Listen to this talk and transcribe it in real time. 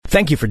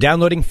Thank you for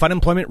downloading Fun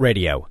Employment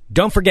Radio.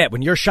 Don't forget,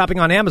 when you're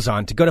shopping on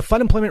Amazon, to go to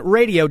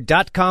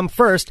funemploymentradio.com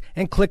first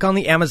and click on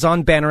the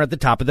Amazon banner at the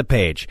top of the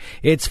page.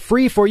 It's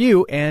free for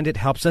you, and it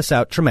helps us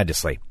out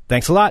tremendously.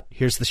 Thanks a lot.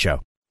 Here's the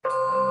show.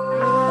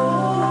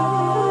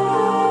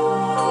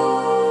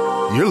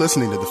 You're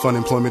listening to the Fun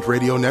Employment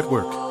Radio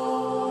Network. The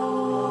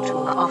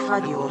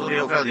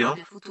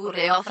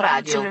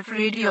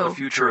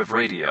future of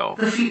radio.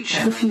 The future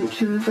of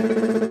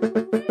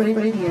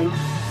radio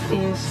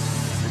is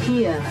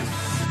here.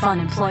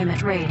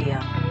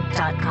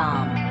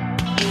 funemploymentradio.com.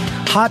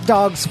 Hot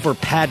dogs for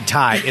pad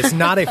thai is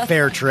not a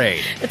fair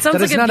trade. It sounds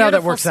that is like a not how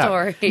that beautiful works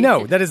story. out.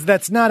 No,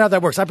 that's not how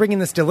that works. I bring in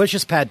this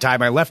delicious pad thai,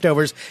 my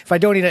leftovers. If I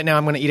don't eat it now,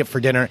 I'm going to eat it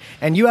for dinner.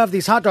 And you have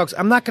these hot dogs.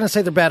 I'm not going to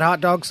say they're bad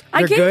hot dogs.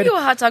 They're I gave good, you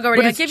a hot dog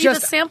already. but I it's gave you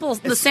just-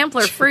 the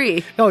sampler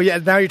free. Oh, yeah,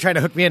 now you're trying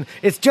to hook me in.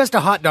 It's just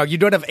a hot dog. You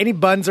don't have any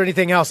buns or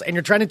anything else, and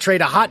you're trying to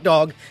trade a hot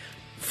dog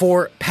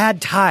for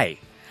pad thai.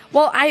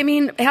 Well, I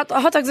mean, hot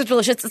dogs are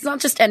delicious. It's not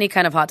just any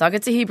kind of hot dog.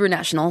 It's a Hebrew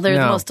National. They're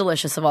the most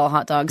delicious of all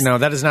hot dogs. No,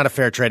 that is not a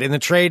fair trade. In the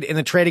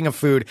trading of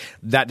food,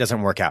 that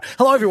doesn't work out.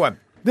 Hello, everyone.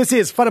 This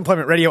is Fun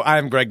Employment Radio.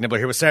 I'm Greg Nibbler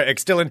here with Sarah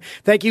X. Dillon.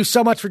 Thank you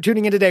so much for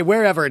tuning in today,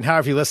 wherever and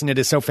however you listen. It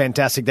is so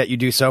fantastic that you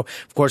do so.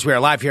 Of course, we are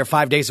live here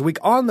 5 days a week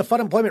on the Fun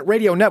Employment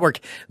Radio Network,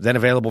 then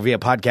available via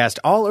podcast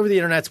all over the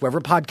internet, wherever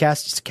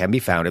podcasts can be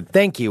found. And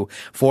thank you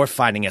for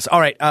finding us.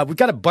 All right, we've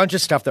got a bunch of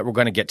stuff that we're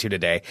going to get to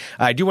today.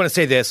 I do want to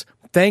say this.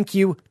 Thank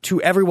you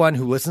to everyone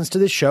who listens to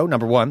this show.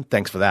 Number one,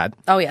 thanks for that.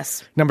 Oh,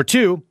 yes. Number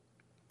two,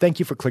 thank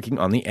you for clicking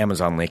on the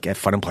Amazon link at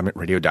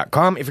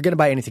funemploymentradio.com if you're going to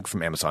buy anything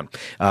from Amazon.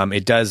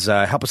 It does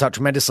help us out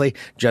tremendously.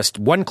 Just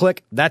one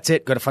click, that's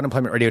it. Go to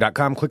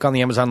funemploymentradio.com, click on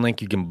the Amazon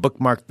link. You can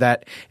bookmark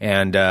that,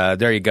 and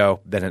there you go.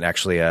 Then it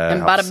actually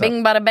and bada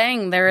bing, bada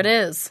bang, there it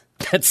is.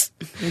 That's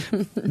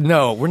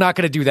no, we're not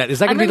going to do that. Is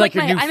that going to be like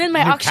your new? I'm in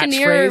my new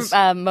auctioneer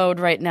catchphrase? mode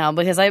right now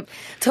because I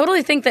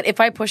totally think that if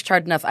I pushed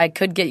hard enough, I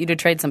could get you to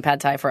trade some pad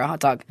thai for a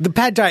hot dog. The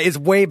pad thai is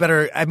way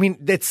better. I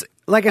mean, it's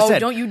like I said.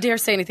 Don't you dare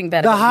say anything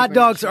bad. The about hot Hebrew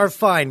dogs Nationals. are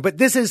fine, but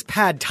this is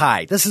pad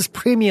thai. This is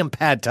premium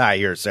pad thai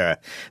here, Sarah.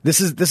 This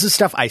is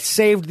stuff I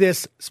saved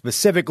this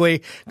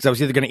specifically because I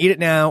was either going to eat it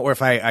now or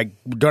if I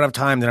don't have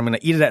time, then I'm going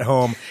to eat it at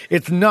home.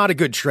 It's not a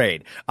good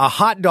trade. A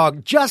hot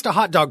dog, just a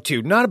hot dog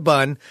too, not a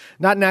bun,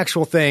 not an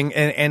actual thing,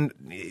 and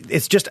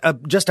it's just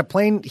a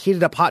plain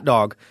heated up hot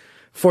dog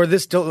for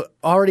this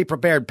already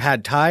prepared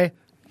pad thai.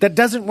 That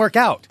doesn't work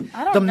out.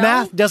 I don't the know.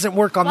 math doesn't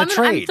work on the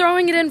trade. I'm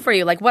throwing it in for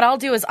you. Like what I'll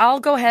do is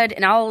I'll go ahead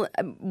and I'll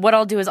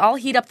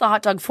heat up the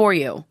hot dog for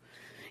you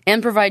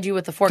and provide you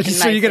with the fork and knife.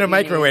 So you're going to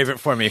that you microwave need. it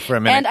for me for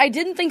a minute. And I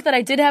didn't think that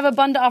I did have a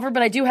bun to offer,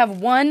 but I do have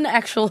one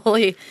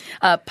actually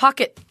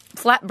pocket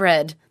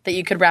flatbread that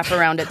you could wrap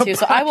around it too.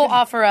 So I will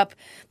offer up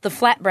the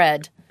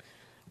flatbread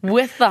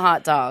with the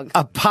hot dog.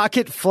 A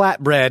pocket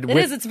flatbread. It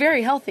is. It's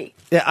very healthy.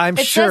 Yeah, I'm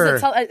it sure.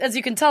 Says as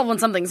you can tell when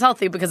something's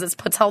healthy because it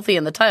puts healthy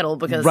in the title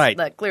because Right.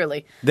 that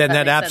clearly. Then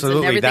that makes sense. absolutely-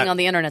 And everything that- on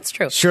the internet's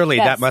true. Surely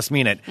Yes. that must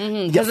mean it.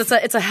 Because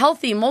it's a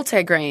healthy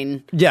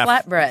multigrain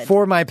flatbread.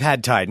 For my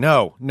pad thai.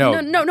 No. No.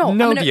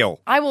 Deal.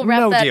 I will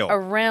wrap no that deal.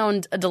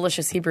 around a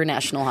delicious Hebrew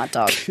National hot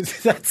dog.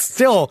 That's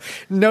still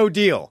no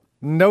deal.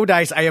 No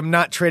dice. I am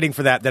not trading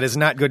for that. That is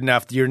not good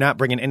enough. You're not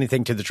bringing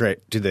anything to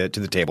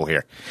the table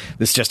here.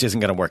 This just isn't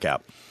going to work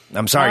out.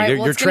 I'm sorry. All right,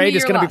 well, your it's gonna trade be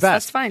is your going to be loss.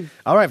 best. That's fine.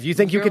 All right. If you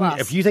think Your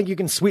loss. if you think you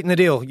can sweeten the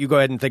deal, you go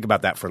ahead and think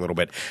about that for a little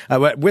bit.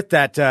 But with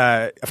that,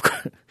 of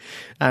course,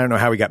 I don't know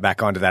how we got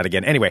back onto that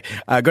again. Anyway,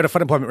 go to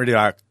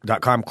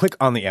funemploymentradio.com, click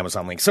on the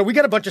Amazon link. So we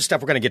got a bunch of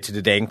stuff we're going to get to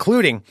today,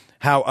 including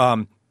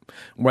how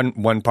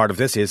one part of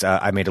this is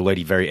I made a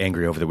lady very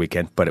angry over the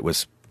weekend, but it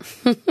was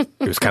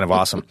kind of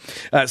awesome.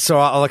 So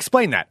I'll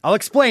explain that. I'll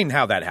explain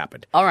how that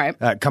happened. All right.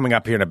 Coming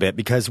up here in a bit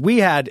because we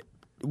have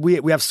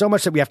so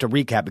much that we have to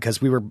recap because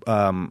we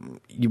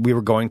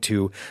were going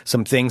to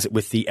some things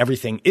with the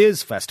Everything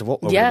Is Festival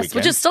over the weekend.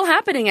 Which is still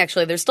happening,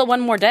 actually. There's still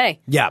one more day.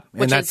 Yeah.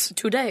 Which and that's is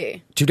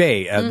today.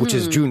 Today, which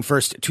is June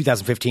 1st,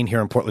 2015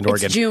 here in Portland,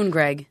 Oregon. It's June,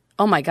 Greg.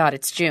 Oh, my God,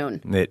 it's June.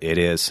 It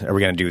is. Are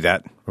we going to do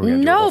that? Are we gonna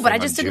do a No, whole but thing I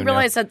on just didn't June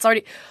realize now? that's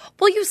already...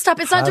 Well, you stop.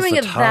 It's not How's doing the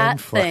it time that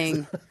flies?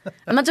 thing.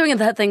 I'm not doing it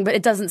that thing, but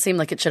it doesn't seem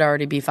like it should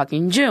already be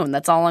fucking June.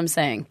 That's all I'm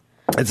saying.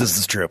 This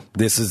is true.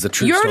 This is the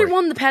true You story. already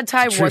won the pad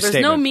thai It's a true war. There's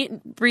no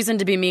statement. reason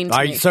to be mean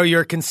to me. So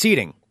you're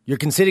conceding. You're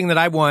conceding that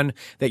I won,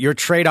 that your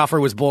trade offer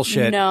was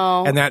bullshit.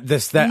 No. And that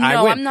No,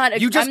 I win. I'm not-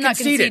 You just I'm not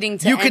conceded. conceding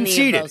to you any of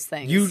conceded. those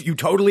things. You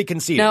totally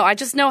conceded. No, I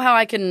just know how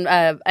I can.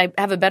 I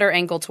have a better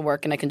angle to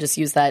work, and I can just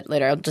use that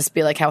later. I'll just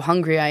be like how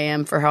hungry I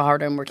am for how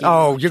hard I'm working.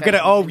 You're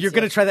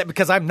gonna try that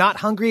because I'm not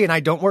hungry and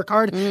I don't work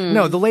hard.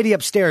 No, the lady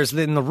upstairs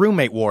in the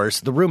roommate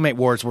wars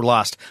were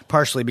lost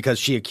partially because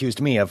she accused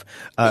me of.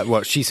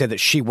 She said that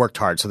she worked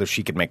hard so that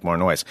she could make more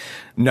noise.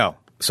 No,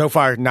 so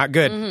far not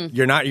good. Mm-hmm.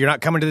 You're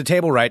not coming to the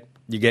table right.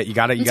 You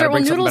got to bring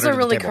something noodles better are to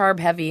really the table. carb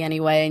heavy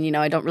anyway, and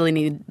I don't really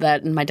need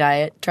that in my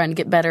diet. Trying to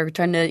get better,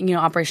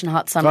 Operation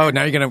Hot Summer. Oh,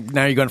 now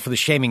you're going for the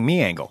shaming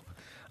me angle.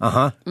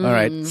 All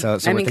right. So I we're mean,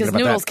 thinking because about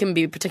noodles that. can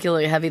be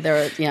particularly heavy.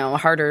 They're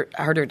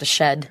harder to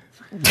shed.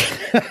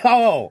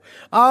 Oh.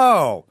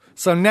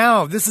 So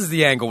now this is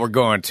the angle we're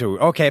going to.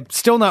 Okay,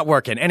 still not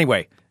working.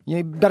 Anyway,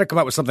 you better come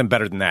up with something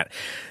better than that.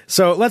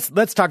 So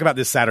let's talk about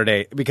this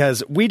Saturday,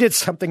 because we did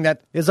something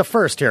that is a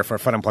first here for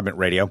Fun Employment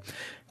Radio.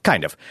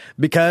 Kind of.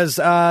 Because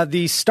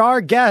the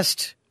star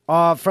guest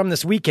from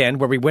this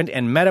weekend, where we went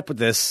and met up for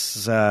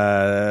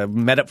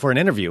an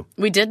interview.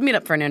 We did meet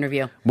up for an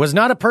interview. Was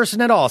not a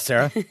person at all,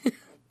 Sarah.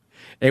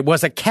 It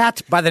was a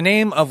cat by the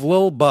name of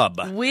Lil Bub.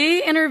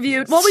 We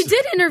interviewed. Well, we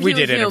did interview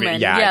a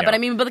human. Yeah, but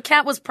the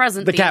cat was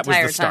present the cat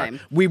entire was the star. time.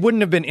 We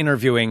wouldn't have been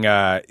interviewing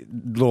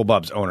Lil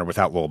Bub's owner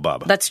without Lil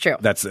Bub. That's true.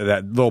 That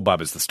Lil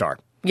Bub is the star.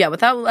 Yeah,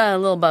 without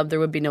Lil Bub,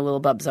 there would be no Lil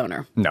Bub's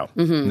owner. No,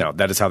 no,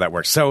 that is how that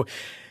works. So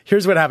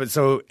here's what happened.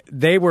 So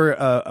they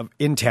were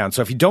in town.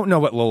 So if you don't know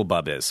what Lil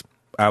Bub is,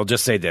 I'll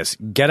just say this: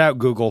 get out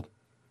Google,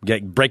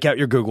 break out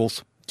your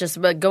Googles. Just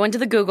go into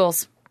the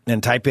Googles.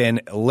 And type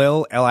in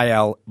Lil,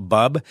 L-I-L,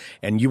 Bub,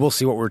 and you will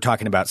see what we're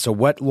talking about. So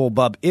what Lil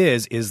Bub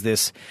is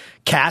this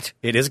cat.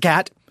 It is a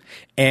cat.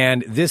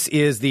 And this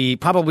is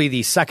probably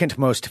the second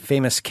most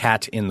famous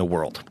cat in the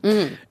world.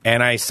 Mm.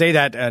 And I say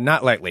that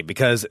not lightly,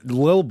 because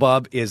Lil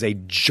Bub is a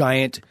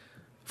giant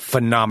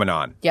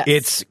phenomenon. Yes.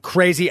 It's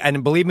crazy.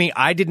 And believe me,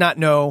 I did not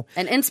know.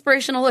 An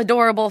inspirational,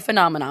 adorable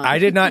phenomenon. I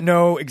did not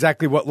know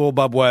exactly what Lil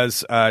Bub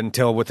was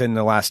until within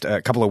the last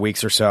couple of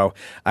weeks or so.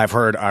 I've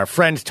heard our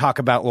friend talk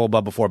about Lil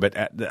Bub before, but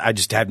I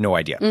just had no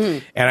idea.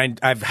 Mm-hmm. And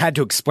I've had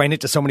to explain it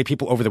to so many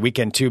people over the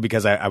weekend, too,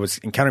 because I was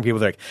encountering people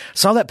that are like,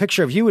 saw that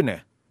picture of you and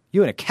a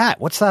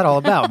cat. What's that all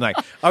about? I'm like,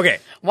 okay.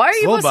 Why are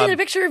you posting a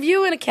picture of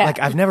you and a cat? Like,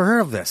 I've never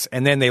heard of this.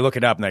 And then they look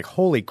it up and like,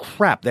 holy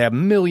crap, they have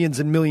millions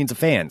and millions of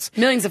fans.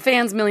 Millions of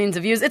fans, millions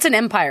of views. It's an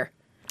empire.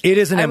 It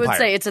is an empire. I would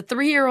say it's a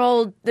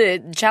 3-year-old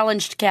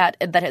challenged cat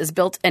that has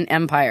built an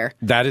empire.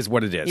 That is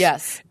what it is.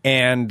 Yes.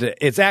 And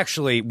it's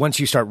actually, once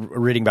you start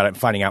reading about it and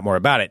finding out more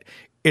about it,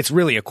 it's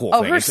really a cool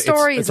thing. Her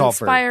story is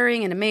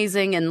inspiring and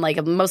amazing, and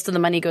like most of the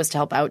money goes to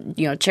help out,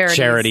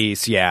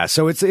 charities. Yeah.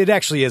 So it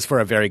actually is for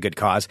a very good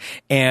cause,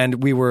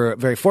 and we were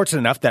very fortunate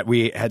enough that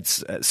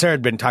Sarah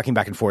had been talking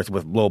back and forth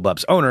with Lil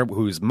Bub's owner,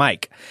 who's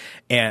Mike,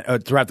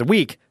 and throughout the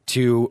week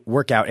to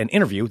work out an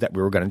interview that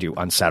we were going to do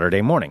on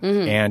Saturday morning,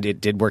 and it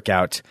did work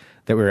out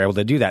that we were able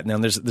to do that. Now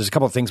there's a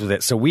couple of things with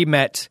it. So we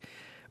met.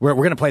 We're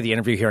going to play the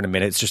interview here in a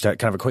minute. It's just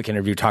kind of a quick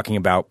interview talking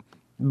about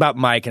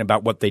Mike and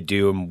about what they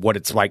do and what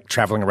it's like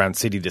traveling around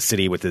city to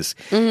city with his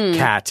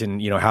cat,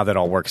 and how that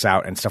all works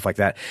out and stuff like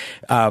that.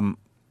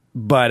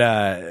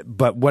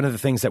 But one of the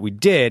things that we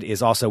did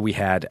is also we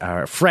had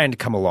our friend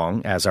come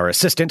along as our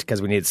assistant,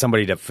 because we needed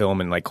somebody to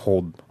film and like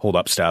hold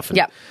up stuff and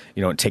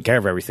and take care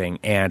of everything.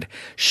 And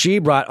she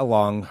brought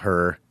along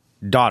her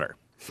daughter.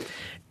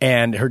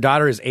 And her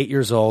daughter is 8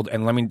 years old,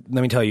 and let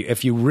me tell you,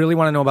 if you really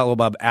want to know about Lil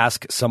Bub,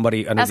 ask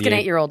somebody under Ask an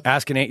 8-year-old.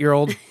 Ask an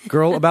 8-year-old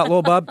girl about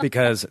Lil Bub,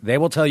 because they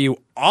will tell you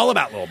all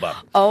about Lil Bub.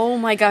 Oh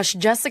my gosh,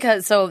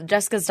 Jessica's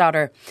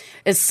daughter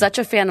is such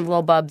a fan of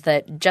Lil Bub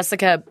that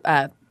Jessica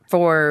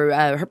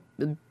for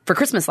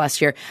Christmas last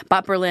year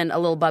bought Berlin a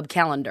Lil Bub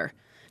calendar.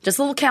 Just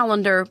a little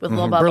calendar with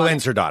Lil Bub.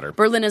 Berlin's her daughter.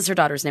 Berlin is her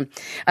daughter's name.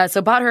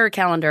 So bought her a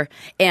calendar,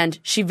 and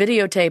she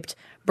videotaped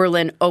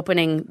Berlin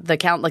opening the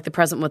the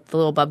present with the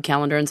Lil Bub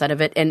calendar inside of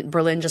it, and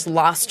Berlin just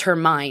lost her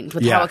mind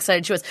with how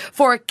excited she was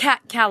for a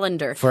cat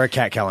calendar. For a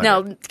cat calendar.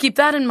 Now, keep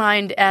that in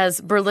mind as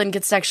Berlin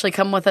gets to actually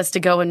come with us to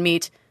go and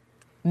meet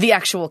the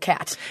actual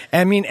cat.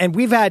 I mean, and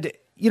we've had...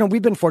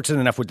 we've been fortunate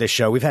enough with this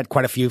show. We've had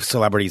quite a few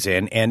celebrities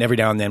in, and every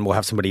now and then we'll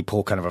have somebody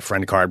pull kind of a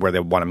friend card where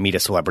they want to meet a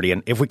celebrity,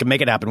 and if we can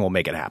make it happen, we'll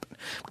make it happen.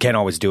 Can't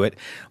always do it.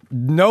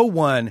 No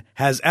one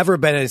has ever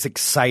been as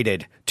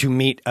excited to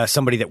meet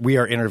somebody that we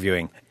are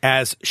interviewing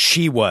as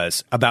she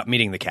was about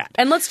meeting the cat.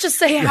 And let's just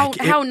say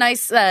how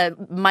nice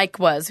Mike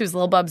was, who's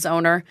Lil Bub's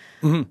owner.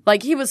 Mm-hmm.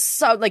 Like, he was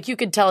so, like, you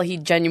could tell he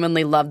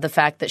genuinely loved the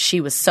fact that she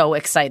was so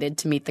excited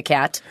to meet the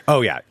cat.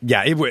 Oh, yeah.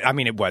 Yeah,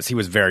 it was. He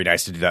was very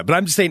nice to do that. But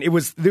I'm just saying, it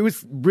was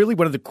really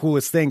one of the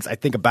coolest things, I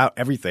think, about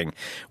everything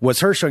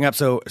was her showing up.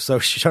 So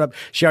she showed up.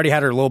 She already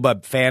had her Lil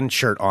Bub fan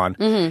shirt on.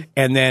 Mm-hmm.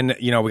 And then,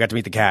 we got to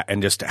meet the cat,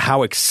 and just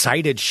how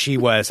excited she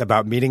was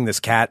about meeting this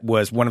cat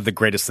was one of the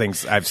greatest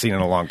things I've seen in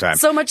a long time.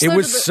 So much. It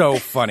was so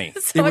funny.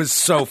 It was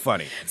so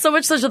funny. So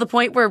much so to the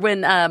point where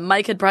when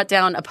Mike had brought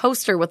down a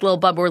poster with Lil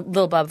Bub, where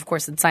Lil Bub, of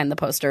course, had signed the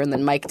poster, and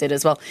then Mike did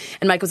as well.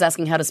 And Mike was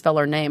asking how to spell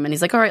her name, and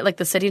he's like, "All right, like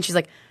the city," and she's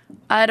like,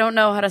 "I don't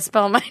know how to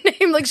spell my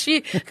name." Like,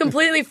 she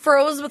completely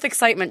froze with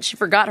excitement. She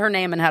forgot her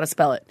name and how to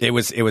spell it. It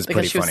was pretty funny.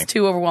 Because she was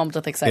too overwhelmed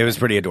with excitement. It was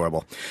pretty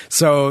adorable.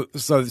 So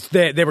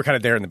they were kind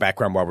of there in the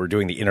background while we were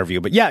doing the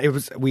interview. But yeah, it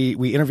was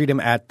we interviewed him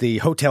at the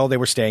hotel they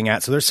were staying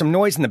at. So there's some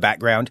noise in the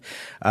background,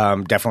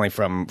 definitely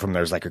from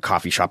there's like a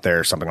coffee shop there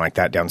or something like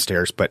that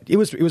downstairs. But it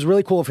was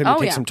really cool of him to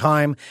take some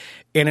time.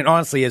 And it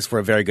honestly is for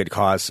a very good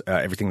cause,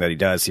 everything that he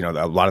does.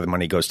 A lot of the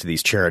money goes to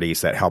these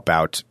charities that help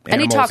out animals and shelters.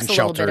 And he talks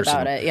a little bit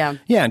about it, yeah.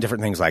 Yeah, and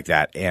different things like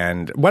that.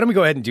 And why don't we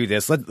go ahead and do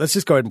this? Let's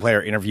just go ahead and play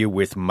our interview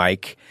with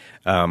Mike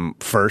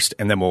first,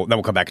 and then we'll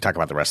come back and talk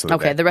about the rest of the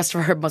day. Okay, the rest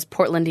of our most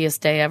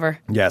Portlandiest day ever.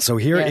 Yeah, so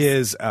here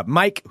is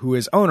Mike, who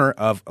is owner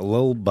of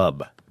Lil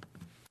Bub.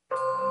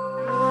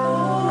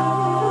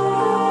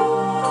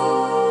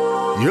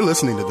 You're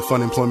listening to the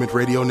Fun Employment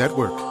Radio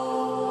Network.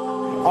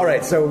 All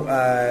right, so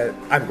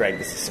I'm Greg.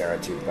 This is Sarah,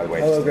 too, by the way.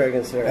 Hello, Greg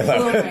and Sarah.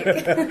 Hello,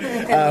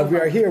 Mike. We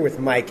are here with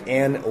Mike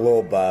and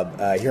Lil Bub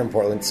here in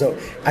Portland. So,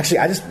 actually,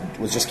 I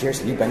was just curious,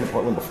 have you been to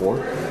Portland before?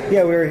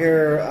 Yeah, we were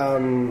here.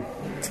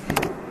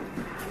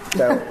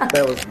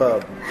 That was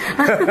Bub.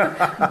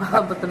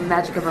 Bub with the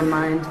magic of her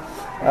mind.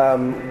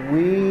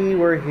 We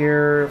were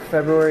here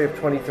February of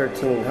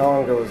 2013. How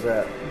long ago was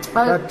that?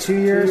 About 2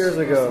 years. 2 years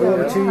ago. A little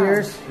over Yeah. 2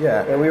 years?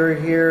 Yeah. And we were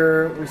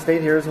here, we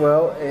stayed here as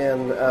well,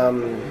 and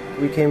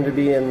we came to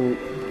be in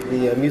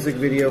the music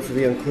video for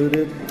The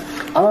Included.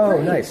 Oh,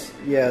 great. nice.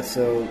 Yeah,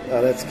 so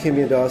that's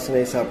Kimmy and Dawson,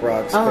 Aesop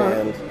Rock's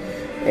band.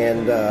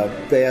 And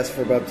they asked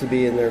for Bub to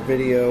be in their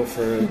video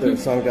for their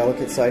song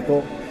Delicate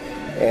Cycle.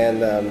 And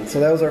so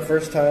that was our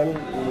first time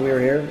we were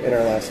here and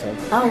our last time.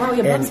 Oh, wow.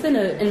 Yeah, Bub's been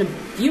in a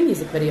few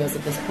music videos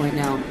at this point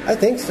now. I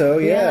think so,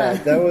 yeah.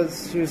 Yeah.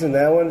 She was in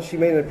that one. She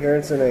made an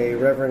appearance in a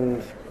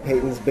Reverend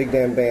Peyton's Big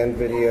Damn Band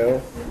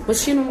video.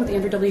 Was she in one with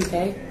Andrew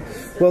WK?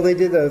 Well, they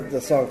did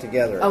the song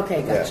together.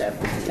 Okay, gotcha.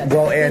 Yeah.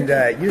 Well, and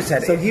you just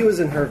had... So he was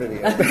in her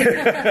video.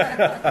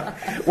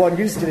 Well, and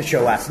you just did a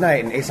show last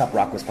night, and Aesop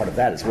Rock was part of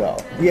that as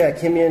well. Yeah,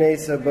 Kimmy and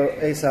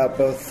Aesop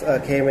both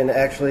came in.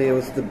 Actually, it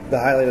was the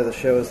highlight of the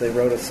show is they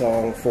wrote a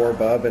song for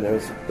Bub, and it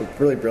was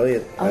really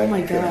brilliant. Oh, my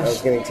I gosh.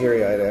 was getting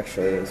teary-eyed,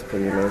 actually. It was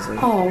pretty amazing.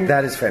 Oh,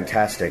 That is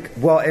fantastic.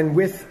 Well, and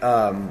with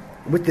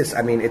this,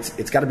 I mean,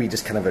 it's got to be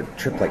just kind of a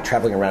trip, like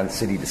traveling around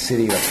city to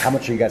city. Like, how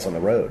much are you guys on the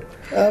road?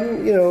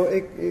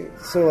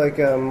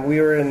 We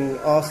were in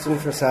Austin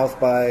for South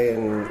by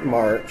in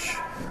March,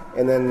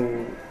 and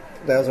then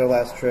that was our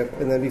last trip.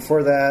 And then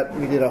before that,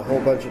 we did a whole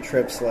bunch of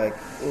trips like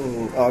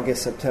in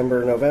August,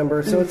 September,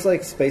 November. So it's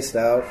like spaced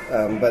out.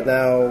 But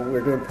now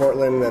we're doing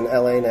Portland and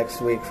LA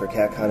next week for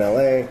CatCon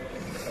LA.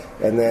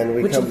 And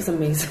then which looks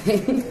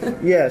amazing.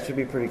 Yeah, it should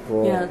be pretty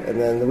cool. Yeah.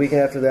 And then the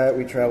weekend after that,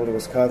 we travel to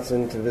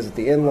Wisconsin to visit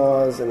the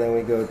in-laws, and then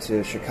we go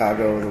to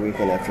Chicago the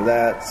weekend after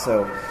that.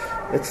 So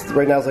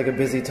right now it's like a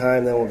busy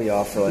time. Then we'll be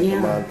off for like a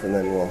month, and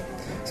then we'll.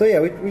 So yeah,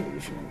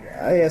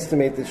 I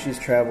estimate that she's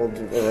traveled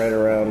right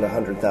around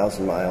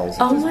 100,000 miles.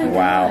 Oh my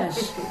Wow.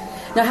 gosh.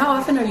 Now, how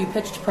often are you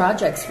pitched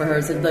projects for her?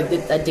 Is it like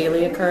a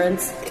daily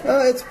occurrence?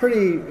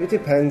 It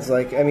depends.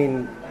 Like, I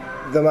mean,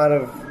 the amount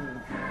of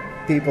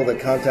people that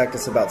contact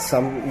us about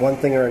one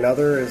thing or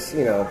another is, 2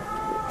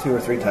 or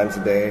 3 times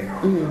a day.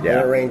 Mm-hmm. Yeah.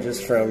 And it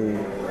ranges from,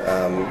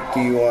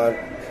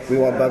 we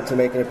want Bub to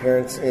make an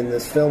appearance in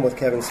this film with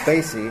Kevin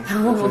Spacey,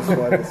 which is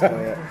one that's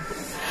coming out.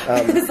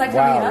 Is that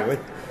coming up?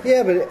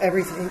 Yeah, but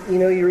everything,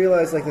 you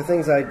realize, like, the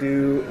things I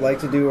like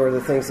to do are the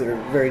things that are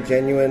very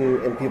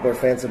genuine and people are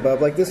fans of Bub.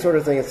 Like, this sort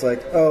of thing, it's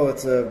like,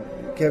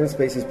 Kevin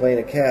Spacey's playing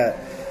a cat.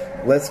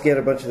 Let's get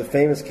a bunch of the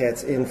famous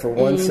cats in for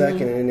 1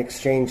 second, and in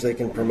exchange they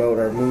can promote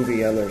our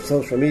movie on their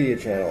social media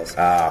channels.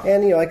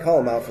 And, I call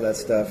them out for that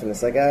stuff, and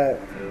it's like,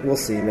 we'll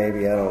see,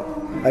 maybe.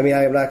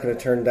 I'm not going to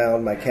turn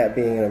down my cat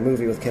being in a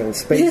movie with Kevin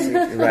Spacey.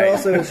 Right. But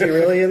also, is she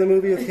really in the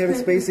movie with Kevin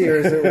Spacey, or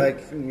is it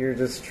like you're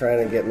just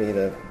trying to get me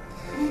to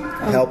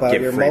help out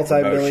Give your free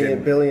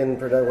multi-million, promotion. billion,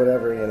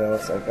 whatever,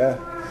 It's like,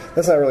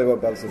 that's not really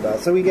what Bub's about.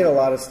 So we get a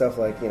lot of stuff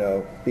like,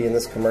 be in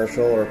this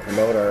commercial or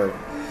promote our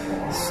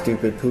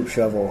stupid poop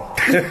shovel.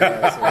 And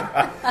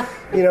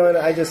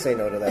I just say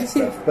no to that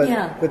stuff.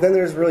 But then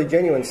there's really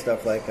genuine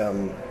stuff like,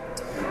 and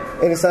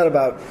it's not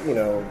about,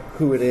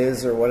 who it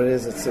is or what it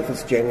is. It's if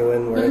it's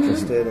genuine, we're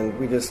interested. And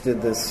we just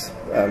did this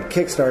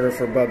Kickstarter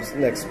for Bub's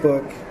next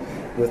book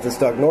with this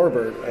dog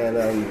Norbert.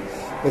 And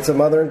it's a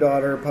mother and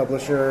daughter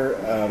publisher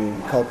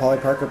called Polly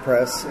Parker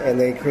Press. And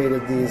they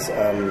created these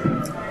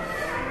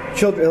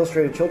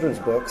illustrated children's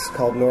books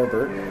called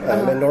Norbert.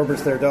 And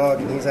Norbert's their dog,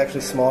 and he's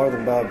actually smaller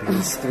than Bub.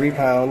 He's 3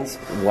 pounds.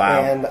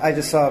 Wow. And I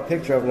just saw a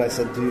picture of him, and I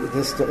said, dude,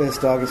 this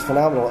dog is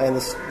phenomenal. And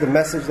the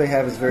message they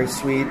have is very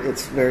sweet.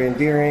 It's very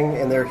endearing,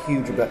 and they're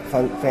huge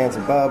fans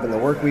of Bub and the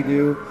work we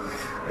do.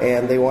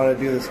 And they want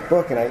to do this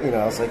book, and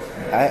I was like,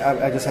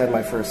 I just had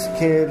my first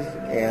kid,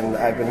 and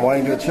I've been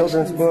wanting to do a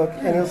children's book.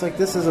 And it was like,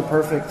 this is a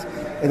perfect...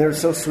 And they were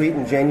so sweet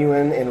and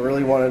genuine and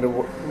really wanted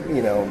to,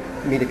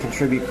 me to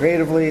contribute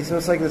creatively. So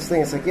it's like this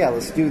thing, it's like, yeah,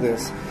 let's do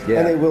this. Yeah.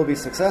 And they will be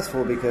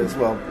successful because,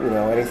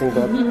 anything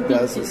Bub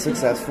does is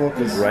successful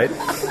because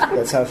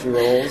that's how she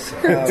rolls.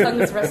 Her tongue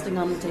is resting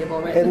on the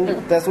table, right? And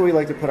that's what we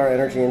like to put our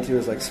energy into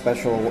is like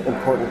special,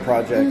 important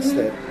projects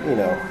that,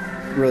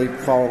 really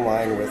fall in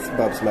line with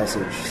Bub's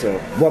message. So,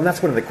 well, and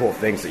that's one of the cool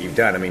things that you've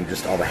done. I mean,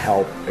 just all the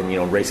help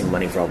and raising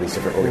money for all these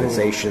different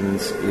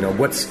organizations.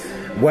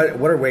 What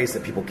are ways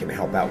that people can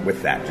help out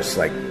with that? Just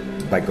like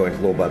by going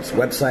to Lil Bub's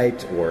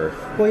website or...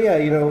 Well, yeah,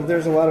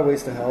 there's a lot of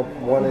ways to help.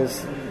 One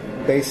is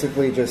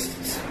basically just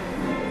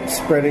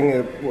spreading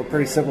a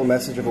pretty simple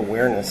message of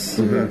awareness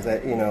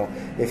that,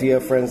 if you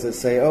have friends that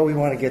say, we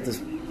want to get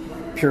this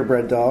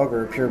purebred dog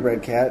or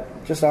purebred cat,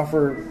 just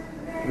offer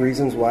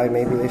reasons why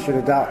maybe they should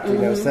adopt.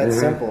 It's that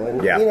simple.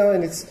 And,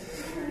 and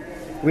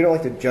we don't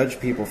like to judge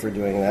people for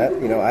doing that.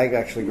 You know, I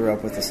actually grew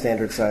up with a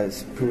standard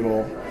size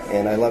poodle,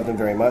 and I loved him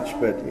very much,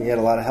 but he had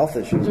a lot of health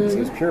issues because he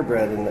was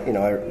purebred, and you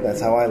know,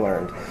 that's how I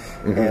learned.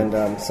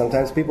 And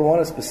sometimes people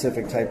want a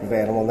specific type of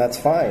animal, and that's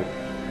fine.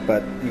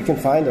 But you can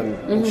find them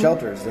in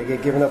shelters. They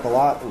get given up a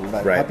lot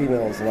by puppy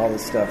mills and all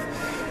this stuff.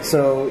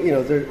 So, you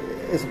know, they're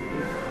as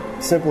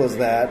simple as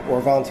that, or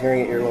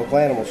volunteering at your local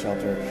animal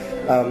shelter.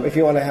 If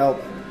you want to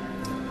help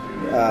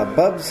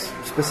Bub's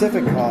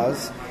specific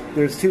cause,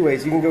 there's two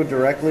ways. You can go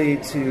directly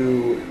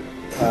to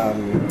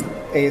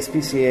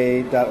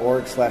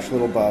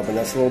aspca.org/Lil Bub, and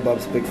that's Lil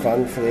Bub's big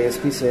fund for the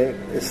ASPCA.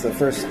 It's the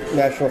first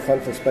national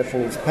fund for special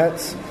needs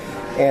pets,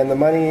 and the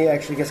money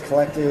actually gets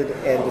collected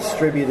and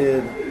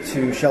distributed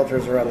to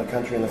shelters around the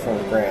country in the form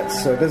of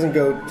grants. So it doesn't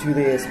go to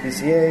the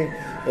ASPCA,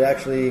 it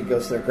actually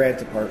goes to their grant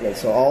department.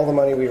 So all the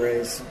money we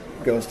raise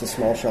goes to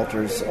small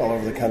shelters all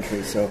over the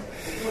country. So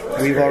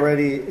we've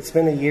already, it's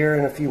been a year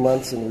and a few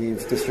months, and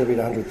we've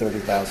distributed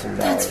 $130,000.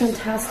 That's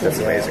fantastic. That's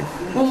amazing.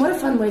 Well, what a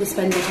fun way to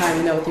spend your time,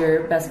 you know, with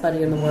your best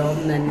buddy in the world,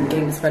 and then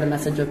getting to spread a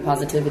message of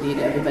positivity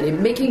to everybody,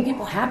 making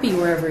people happy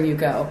wherever you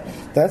go.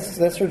 That's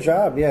her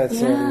job, yeah.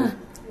 It's,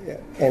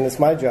 and it's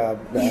my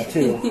job now,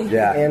 too.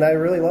 Yeah. And I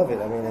really love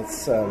it. I mean,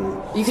 it's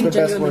the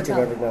best work I've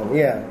ever done.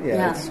 Yeah.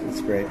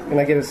 It's great. And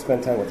I get to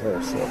spend time with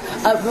her. So.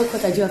 Real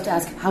quick, I do have to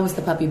ask, how was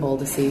the puppy bowl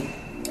to see?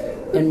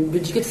 And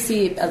did you get to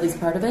see at least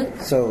part of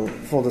it? So,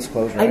 full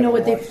disclosure, I don't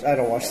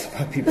watch the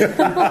Puppy Bowl.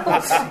 I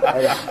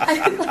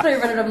thought I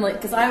read it, I'm like,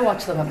 because I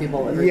watch the Puppy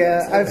Bowl every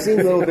Yeah, week, I've seen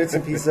little bits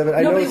and pieces of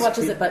it. Nobody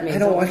watches it but me. I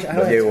don't watch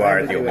it. You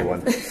are the only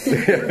one.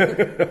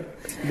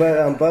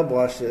 But Bub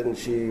watched it, and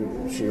she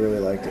really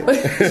liked it.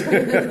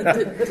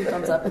 2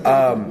 thumbs up.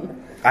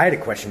 I had a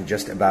question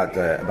just about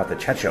the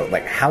Chet show.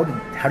 Like, how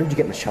did you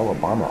get Michelle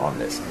Obama on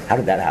this? How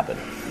did that happen?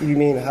 You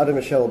mean, how did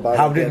Michelle Obama?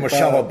 How did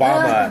Michelle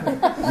Obama?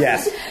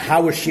 Yes.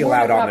 How was she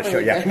allowed on the show?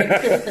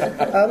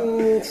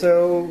 Yeah.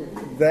 So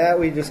that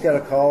we just got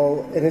a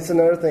call, and it's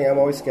another thing. I'm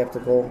always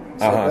skeptical.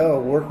 It's like, oh,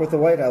 work with the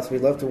White House.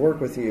 We'd love to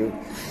work with you.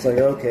 It's like,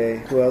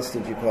 okay, who else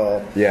did you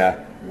call? Yeah.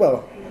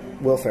 Well,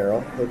 Will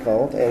Ferrell they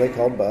called, and they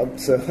called Bub.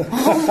 So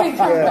Oh my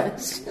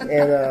gosh.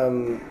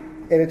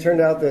 And it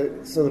turned out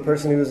that the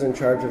person who was in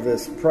charge of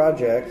this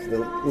project,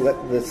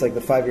 it's like the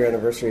 5-year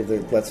anniversary of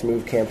the Let's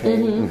Move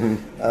campaign,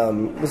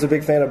 was a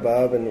big fan of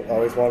Bub and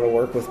always wanted to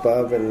work with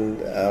Bub. And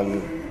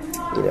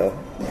you know,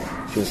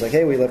 she was like,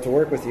 "Hey, we'd love to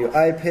work with you."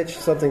 I pitched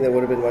something that would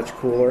have been much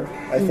cooler.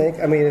 I think.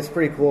 I mean, it's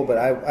pretty cool, but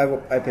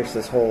I pitched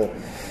this whole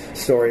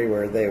story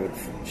where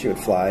she would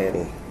fly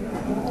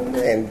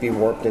and be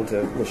warped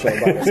into Michelle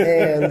Obama's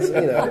hands.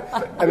 You know,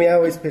 I mean, I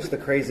always pitch the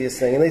craziest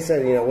thing, and they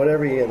said, you know,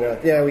 whatever. And they're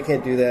like, yeah, we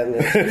can't do that. And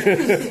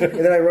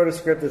then I wrote a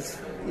script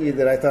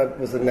that I thought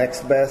was the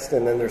next best,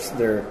 and then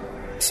their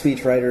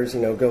speech writers,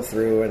 you know, go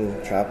through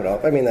and chop it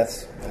up. I mean,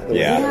 that's the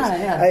way it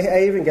is.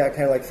 I even got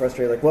kind of like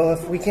frustrated, like, well,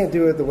 if we can't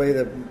do it the way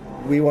that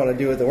we want to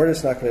do it, then we're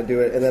just not going to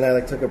do it. And then I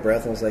took a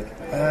breath and was like,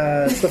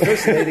 it's the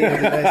First Lady of the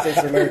United States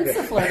of America.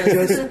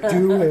 Just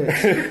do it.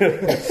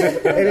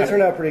 And it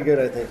turned out pretty good,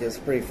 I think. It's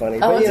pretty funny.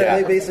 But,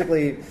 they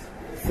basically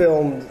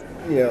filmed,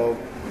 you know,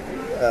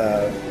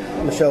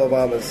 Michelle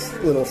Obama's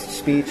little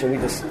speech, and we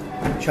just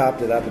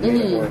chopped it up and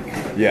made it work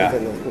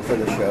within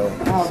the show.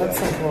 Oh, that's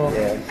so cool.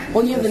 Yeah.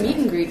 Well, you have the meet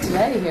and greet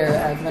today here.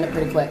 Coming up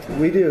pretty quick.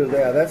 We do,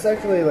 yeah. That's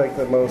actually like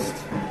the most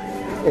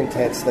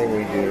intense thing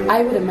we do.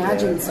 I would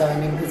imagine so. I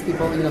mean, because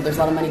people, you know, there's a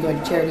lot of money going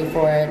to charity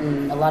for it,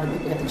 and a lot of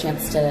people get the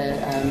chance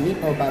to meet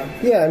Lil Bub.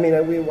 Yeah, I mean,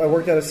 I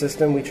worked out a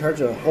system. We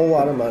charge a whole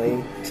lot of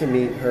money to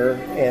meet her,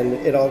 and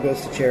it all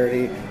goes to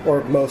charity,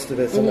 or most of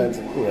it. Sometimes,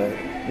 you know,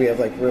 we have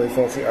like really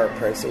fancy art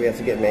prints that we have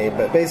to get made,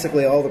 but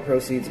basically all the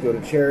proceeds go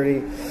to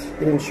charity.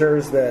 It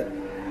ensures that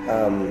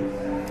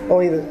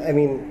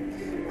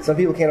some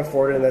people can't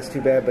afford it, and that's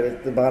too bad,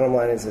 but the bottom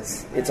line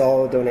is it's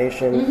all a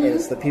donation, and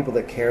it's the people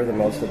that care the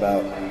most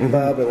about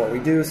Bub and what we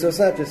do. So it's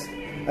not just,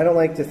 I don't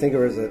like to think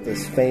of her as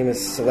this famous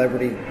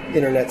celebrity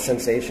internet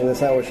sensation. That's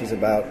not what she's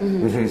about.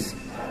 She's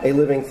a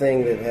living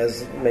thing that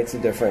makes a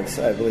difference,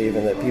 I believe,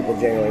 and that people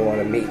genuinely want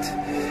to meet.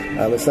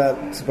 It's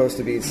not supposed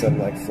to be some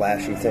like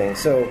flashy thing.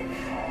 So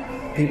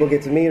people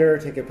get to meet her,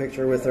 take a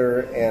picture with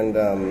her, and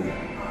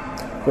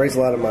raise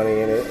a lot of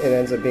money, and it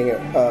ends up being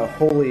a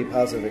wholly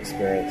positive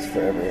experience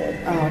for everyone.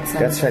 Oh,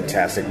 that's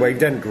fantastic. Well, you've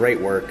done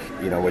great work,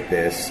 you know, with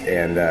this,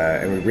 and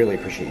we really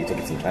appreciate you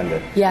taking some time to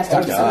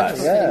talk to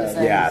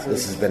us.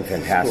 This has been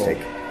fantastic.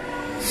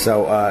 Cool.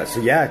 So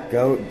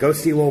go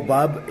see Lil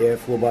Bub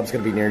if Lil Bub's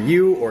going to be near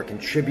you, or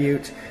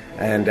contribute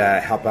and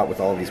help out with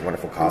all of these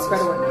wonderful causes.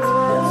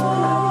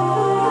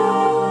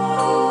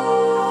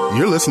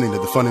 You're listening to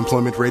the Fun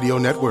Employment Radio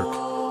Network.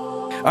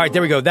 All right,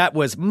 there we go. That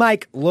was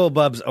Mike, Lil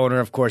Bub's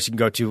owner. Of course, you can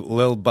go to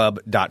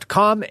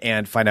lilbub.com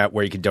and find out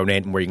where you can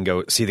donate and where you can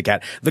go see the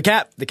cat. The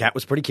cat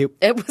was pretty cute.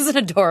 It was an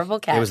adorable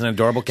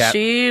cat.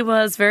 She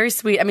was very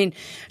sweet. I mean,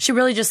 she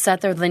really just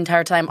sat there the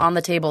entire time on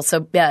the table.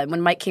 So, yeah,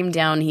 when Mike came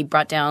down, he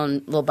brought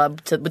down Lil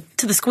Bub to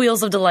the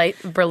squeals of delight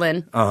of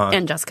Berlin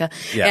and Jessica.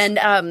 Yes.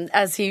 And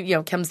as he, you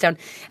know, comes down,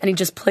 and he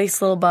just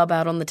placed Lil Bub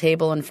out on the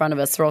table in front of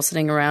us. We're all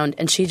sitting around,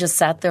 and she just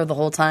sat there the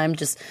whole time,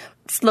 just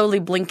slowly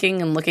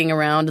blinking and looking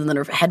around, and then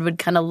her head would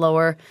kind of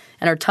lower,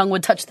 and her tongue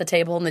would touch the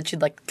table, and then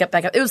she'd like get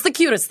back up. It was the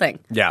cutest thing.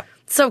 Yeah.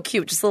 So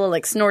cute, just little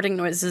like snorting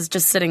noises,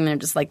 just sitting there,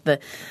 just like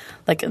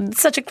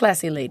such a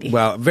classy lady.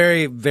 Well,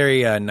 very,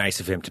 very nice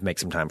of him to make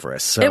some time for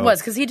us. So It was,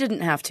 because he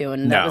didn't have to,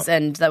 and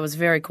that was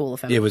very cool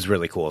of him. It was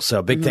really cool.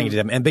 So big thank you to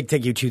them, and big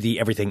thank you to the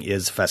Everything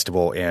Is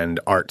Festival and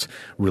Art,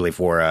 really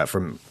for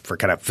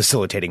kind of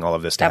facilitating all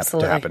of this to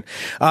happen.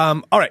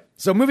 All right,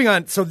 so moving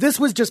on. So this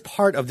was just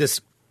part of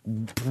this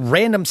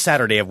random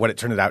Saturday of what it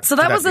turned out. So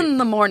that was in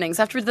the mornings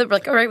after we're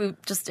like, all right, we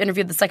just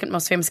interviewed the second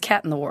most famous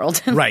cat in the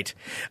world. Right.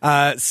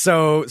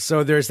 So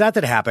there's that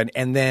happened,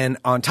 and then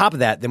on top of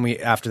that, then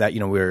after that,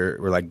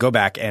 we're like, go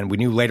back, and we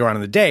knew later on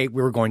in the day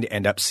we were going to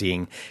end up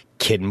seeing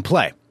Kid and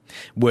Play.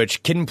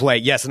 Which Kid and Play,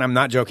 yes, and I'm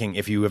not joking.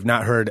 If you have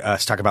not heard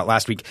us talk about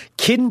last week,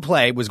 Kid and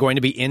Play was going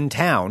to be in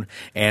town,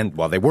 and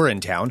they were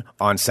in town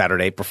on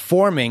Saturday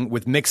performing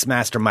with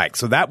Mixmaster Mike.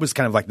 So that was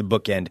kind of like the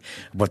bookend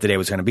of what the day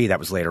was going to be. That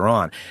was later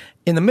on.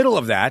 In the middle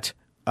of that,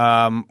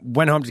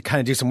 went home to kind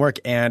of do some work,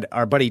 and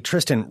our buddy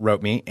Tristan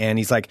wrote me, and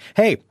he's like,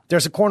 "Hey,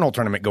 there's a cornhole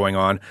tournament going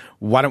on.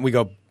 Why don't we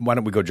go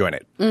join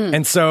it?"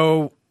 And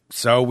so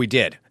we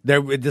did.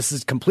 This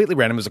is completely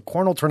random. It was a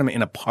cornhole tournament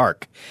in a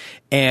park,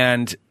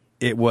 and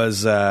it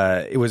was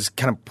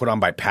kind of put on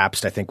by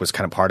Pabst, I think, was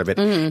kind of part of it.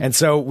 And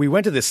so we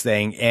went to this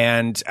thing,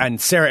 and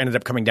Sarah ended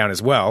up coming down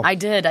as well. I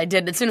did.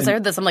 As soon as I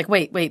heard this, I'm like,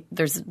 wait,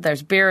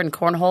 there's beer and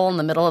cornhole in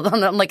the middle of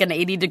on like an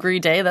 80-degree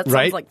day. That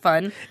sounds like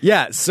fun.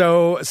 Yeah,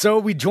 so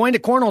we joined a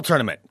cornhole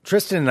tournament.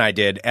 Tristan and I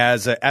did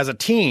as a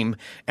team,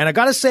 and I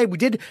got to say we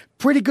did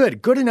pretty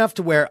good. Good enough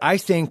to where I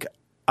think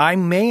I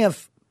may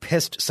have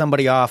pissed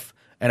somebody off,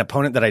 an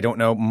opponent that I don't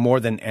know, more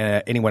than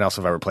anyone else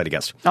I've ever played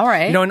against. All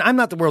right. And I'm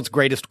not the world's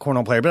greatest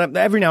cornhole player, but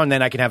every now and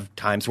then I can have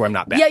times where I'm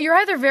not bad. Yeah, you're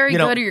either very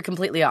good or you're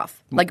completely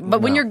off. But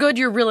when you're good,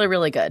 you're really,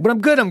 really good. When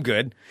I'm good, I'm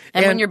good.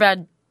 And when you're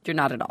bad, you're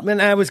not at all.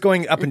 And I was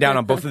going up and down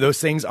on both of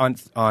those things on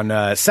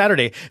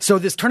Saturday. So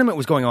this tournament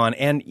was going on,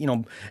 and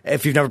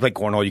if you've never played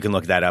cornhole, you can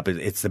look that up.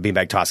 It's the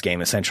beanbag toss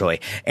game essentially.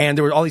 And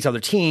there were all these other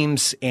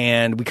teams,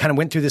 and we kind of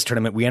went through this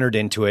tournament. We entered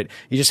into it.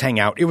 You just hang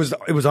out. It was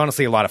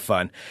honestly a lot of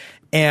fun,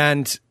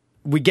 and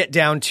we get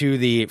down to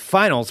the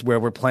finals where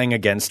we're playing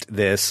against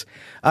this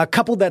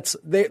couple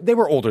they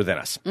were older than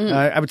us.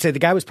 I would say the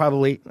guy was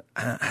probably,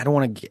 late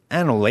 50s,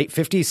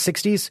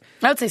 60s?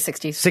 I would say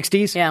 60s.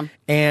 60s? Yeah.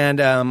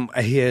 And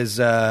his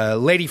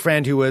lady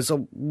friend who was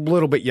a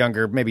little bit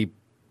younger, maybe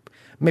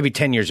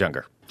 10 years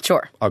younger.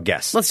 Sure. I'll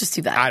guess. Let's just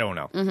do that. I don't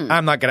know.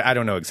 I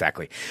don't know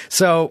exactly.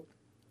 So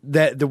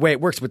the way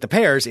it works with the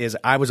pairs is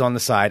I was on the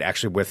side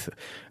actually with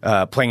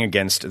playing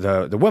against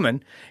the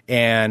woman,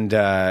 and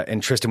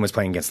Tristan was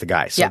playing against the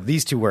guy. So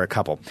these two were a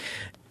couple,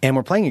 and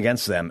we're playing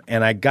against them.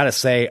 And I gotta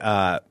say,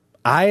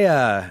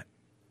 I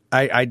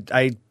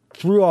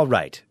threw all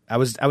right. I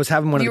was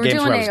having one of the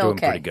games where I was doing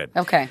pretty good.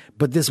 Okay,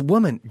 but this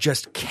woman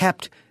just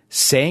kept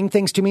saying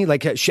things to me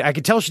like I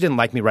could tell she didn't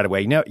like me right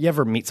away. You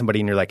ever meet somebody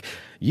and you're like,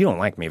 you don't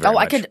like me very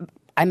much.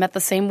 I met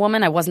the same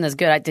woman. I wasn't as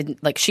good. I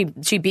didn't like she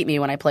beat me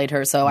when I played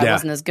her, so I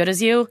wasn't as good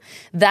as you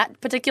that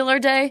particular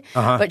day.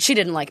 But she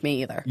didn't like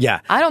me either.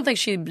 Yeah, I don't think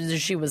she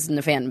wasn't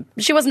a fan.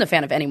 She wasn't a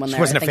fan of anyone there.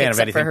 She wasn't a fan of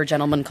anything except for her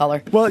gentleman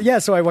caller. Well, yeah.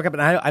 So I woke up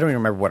and I don't even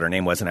remember what her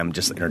name was, and I'm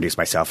just introduced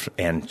myself,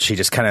 and she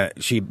just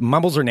she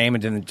mumbles her name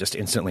and then just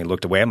instantly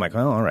looked away. I'm like,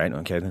 oh, all right,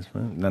 okay,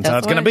 that's how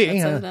it's going to be.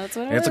 That's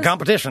what it's a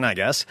competition, I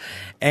guess.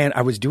 And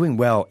I was doing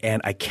well,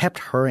 and I kept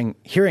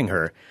hearing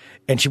her.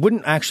 And she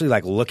wouldn't actually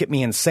look at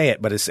me and say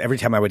it, but every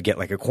time I would get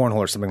a cornhole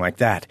or something like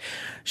that,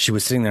 she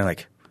was sitting there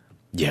like,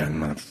 "Yeah,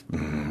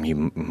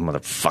 you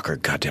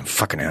motherfucker, goddamn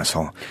fucking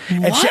asshole." What?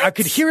 And I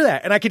could hear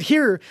that, and I could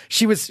hear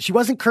she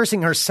wasn't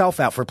cursing herself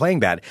out for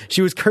playing bad.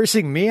 She was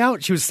cursing me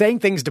out. She was saying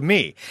things to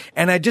me,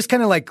 and I just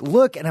kind of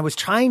look, and I was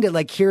trying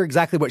to hear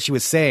exactly what she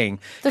was saying.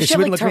 Does she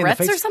have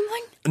Tourette's or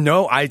something?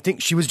 No, I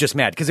think she was just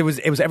mad because it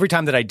was every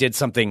time that I did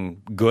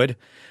something good.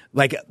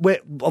 A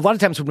lot of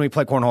times when we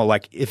play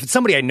cornhole, if it's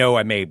somebody I know,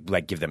 I may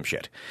give them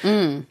shit.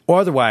 Or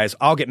otherwise,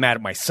 I'll get mad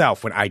at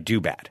myself when I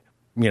do bad.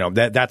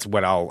 That's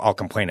what I'll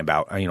complain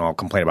about. I'll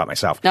complain about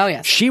myself. Oh,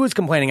 yes. She was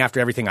complaining after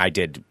everything I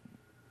did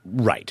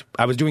right.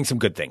 I was doing some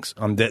good things.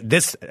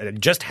 This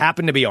just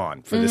happened to be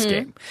on for this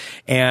game.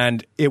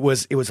 And it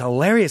was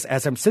hilarious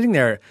as I'm sitting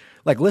there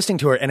listening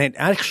to her, and it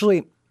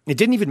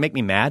didn't even make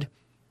me mad.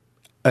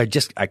 I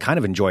kind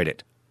of enjoyed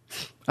it.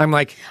 I'm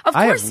like, of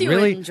course you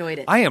enjoyed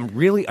it. I am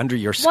really under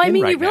your skin. Well, I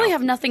mean, right you really now.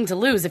 have nothing to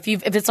lose if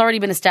it's already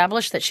been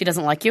established that she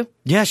doesn't like you.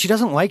 Yeah, she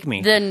doesn't like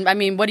me. Then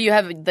what do you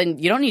have? Then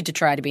you don't need to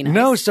try to be nice.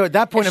 No, so at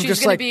that point, I'm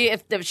just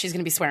if she's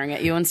going to be swearing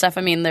at you and stuff.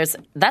 I mean,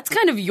 that's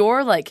kind of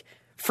your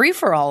free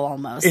for all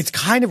almost. It's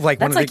kind of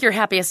that's your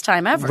happiest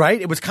time ever,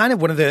 right? It's kind of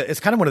one of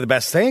the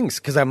best things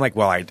because I'm like,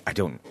 well, I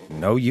don't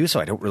know you, so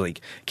I don't really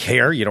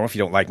care. If you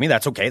don't like me,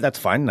 that's okay, that's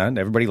fine. Not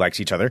everybody likes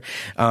each other.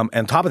 And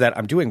on top of that,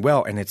 I'm doing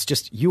well, and it's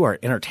just you are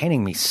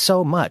entertaining me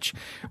so much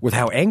with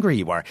how angry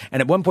you are.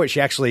 And at one point, she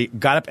actually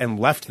got up and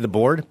left the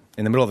board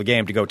in the middle of the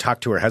game to go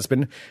talk to her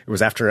husband. It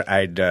was after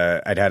I'd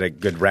had a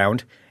good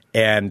round,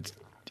 and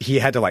he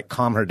had to like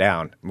calm her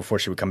down before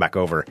she would come back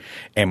over,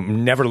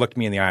 and never looked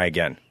me in the eye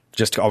again.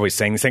 Just always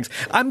saying these things.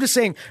 I'm just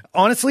saying,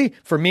 honestly,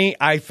 for me,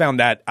 I thought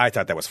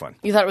that was fun.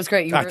 You thought it was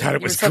great. I thought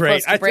it was so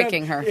great. Close to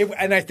breaking her.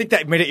 And I think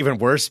that made it even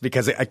worse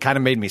because it kind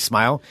of made me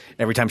smile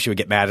every time she would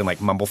get mad and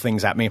like mumble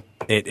things at me.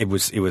 It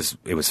was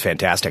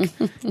fantastic.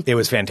 It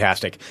was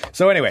fantastic.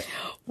 So anyway,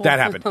 that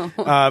happened.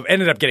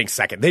 Ended up getting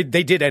second.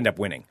 They did end up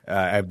winning.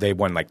 They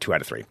won like 2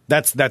 out of 3.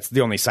 That's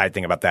the only side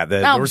thing about that.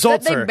 The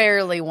results they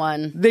barely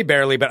won. They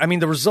barely, but I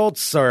mean the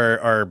results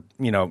are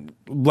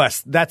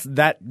less.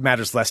 That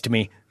matters less to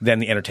me than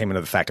the entertainment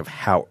of the fact of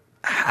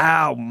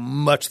how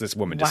much this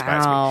woman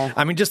despised me.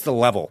 I mean, just the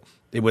level.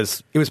 It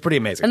was pretty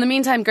amazing. In the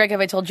meantime, Greg,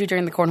 have I told you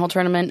during the cornhole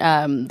tournament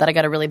that I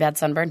got a really bad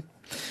sunburn?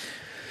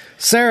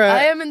 Sarah,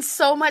 I am in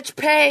so much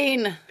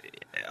pain.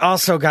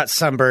 Also got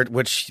sunburned,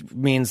 which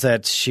means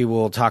that she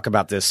will talk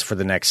about this for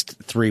the next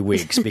 3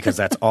 weeks because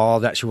that's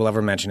all that she will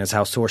ever mention is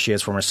how sore she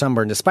is from her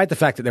sunburn, despite the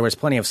fact that there was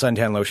plenty of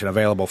suntan lotion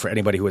available for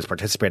anybody who was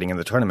participating in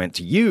the tournament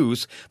to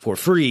use for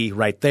free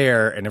right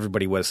there, and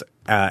everybody was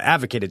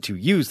advocated to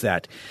use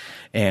that.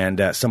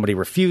 And somebody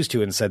refused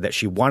to and said that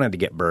she wanted to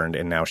get burned,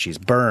 and now she's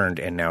burned,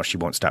 and now she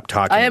won't stop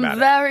talking about it. I am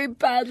very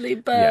badly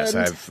burned.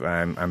 Yes,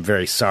 I'm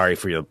very sorry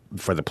for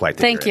the plight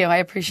that Thank you're you. in. I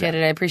appreciate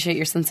it. I appreciate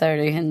your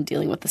sincerity in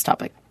dealing with this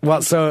topic.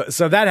 Well, so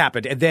that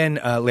happened, and then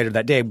later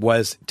that day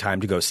was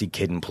time to go see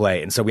Kid and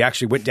Play, and so we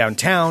actually went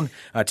downtown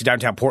to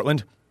downtown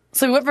Portland.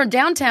 So we went from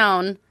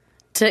downtown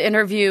to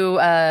interview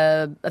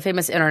a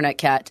famous internet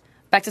cat,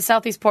 back to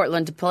Southeast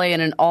Portland to play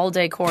in an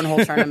all-day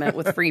cornhole tournament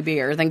with free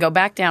beer, then go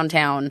back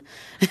downtown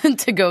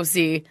to go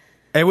see.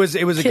 It was a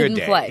Kid good and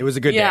day. Play. It was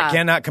a good Yeah. day.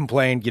 Cannot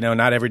complain.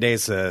 Not every day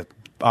is a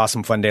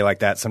awesome fun day like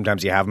that.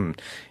 Sometimes you have them.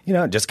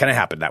 It just kind of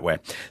happened that way.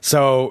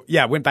 So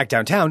yeah, went back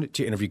downtown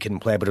to interview Kid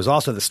and Play, but it was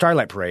also the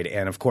Starlight Parade,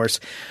 and of course,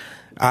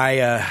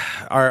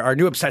 our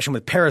new obsession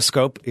with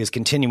Periscope is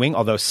continuing,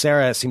 although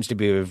Sarah seems to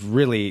be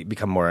really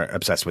become more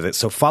obsessed with it.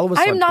 So follow us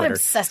on I am not Twitter.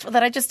 obsessed with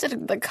it. I just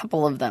did a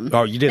couple of them.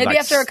 Oh, you did Maybe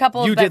after a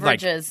couple of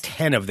beverages. You did like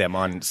 10 of them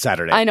on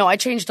Saturday. I know. I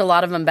changed a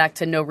lot of them back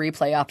to no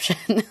replay option.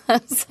 I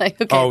was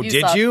like, okay, oh,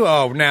 did you?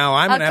 Oh, now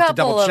I'm going to have to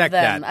double check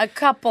that. A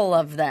couple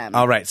of them.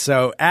 All right.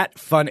 So at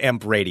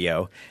FunEmp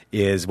Radio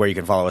is where you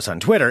can follow us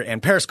on Twitter.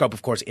 And Periscope,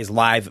 of course, is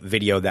live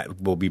video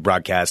that will be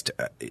broadcast.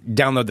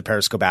 Download the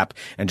Periscope app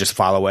and just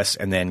follow us.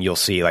 And then you'll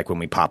see, like, when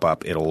we pop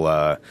up, it'll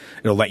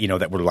let you know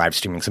that we're live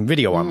streaming some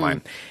video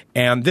online.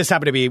 And this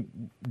happened to be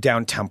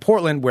downtown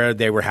Portland, where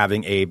they were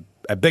having a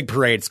big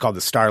parade. It's called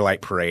the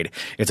Starlight Parade.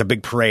 It's a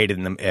big parade at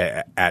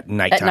nighttime.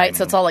 At night,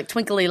 so it's all like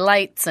twinkly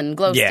lights and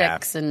glow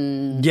sticks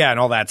and and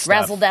all that stuff.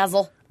 razzle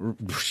dazzle.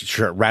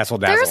 Sure, razzle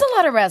dazzle. There's a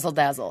lot of razzle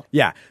dazzle.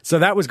 Yeah, so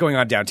that was going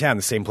on downtown,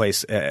 the same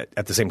place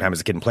at the same time as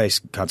the Kid and Play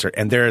concert.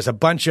 And there's a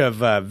bunch of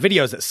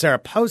videos that Sarah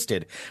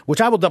posted, which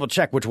I will double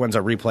check which ones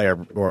are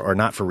replay or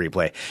not for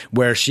replay,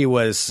 where she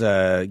was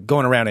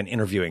going around and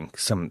interviewing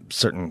some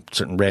certain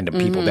random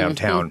people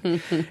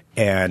downtown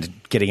and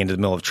getting into the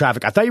middle of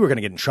traffic. I thought you were going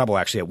to get in trouble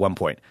actually at one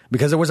point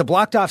because there was a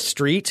blocked off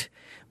street,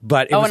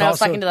 but it was and I was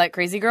also talking to that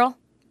crazy girl?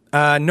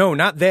 No,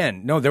 not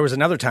then. No, there was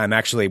another time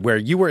actually where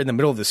you were in the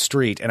middle of the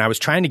street and I was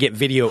trying to get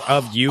video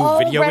of you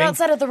videoing. Right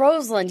outside of the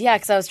Roseland. Yeah,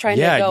 because I was trying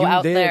to go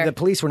out there. The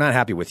police were not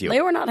happy with you.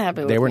 They were not happy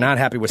with me. They were not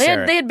happy with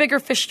Sarah. They had bigger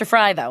fish to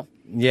fry, though.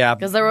 Yeah.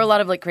 Because there were a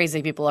lot of like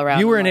crazy people around.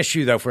 You were an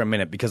issue, though, for a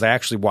minute because I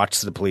actually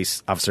watched the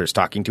police officers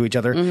talking to each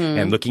other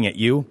and looking at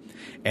you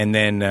and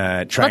then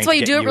trying to get you out of That's why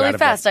you do it really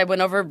fast. I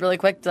went over really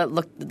quick,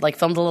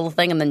 filmed a little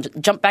thing, and then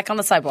jumped back on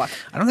the sidewalk.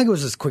 I don't think it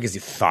was as quick as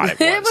you thought it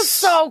was. It was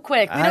so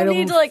quick. We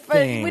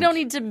don't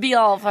need to be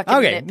all fucking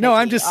Okay, nitpicky. no,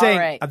 I'm just saying.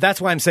 Right. That's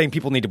why I'm saying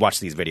people need to watch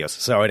these videos.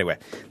 So anyway,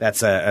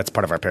 that's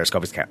part of our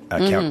Periscope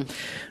account.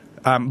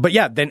 But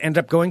yeah, then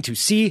ended up going to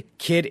see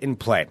Kid and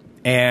Play.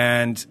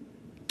 And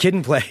Kid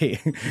and Play,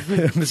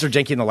 Mr.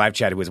 Jenke in the live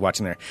chat who was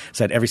watching there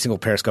said every single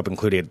Periscope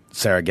included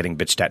Sarah getting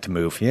bitched at to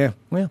move. Yeah,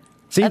 well,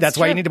 see, that's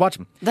why you need to watch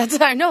them.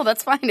 I know,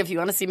 that's fine if you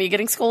want to see me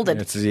getting scolded.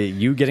 It's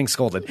you getting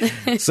scolded.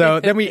 So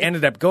then we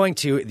ended up going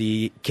to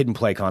the Kid and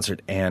Play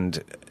concert.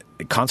 And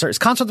is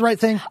concert the right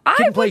thing?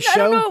 Kid and Play show? I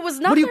don't know. It was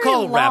not what do you very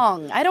call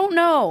long. I don't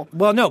know.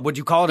 Well, no. Would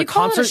you call it a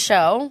concert? Call it a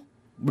show.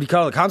 Would you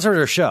call it a concert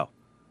or a show?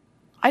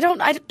 I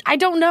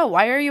don't know.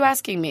 Why are you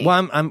asking me?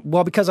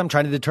 Well, because I'm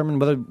trying to determine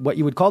what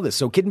you would call this.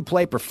 So Kid and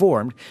Play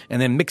performed,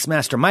 and then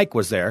Mixmaster Mike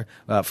was there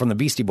from the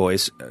Beastie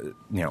Boys,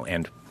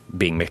 and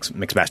being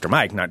Mixmaster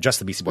Mike, not just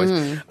the Beastie Boys,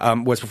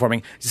 was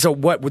performing. So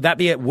what would that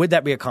be? Would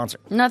that be a concert?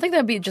 No, I think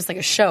that'd be just like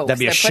a show. That'd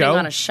be a show. Putting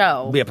on a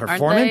show. Be a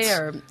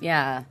performance.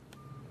 Yeah.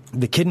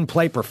 The Kid and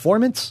Play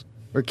performance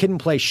or Kid and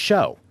Play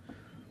show?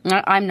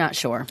 I'm not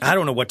sure. I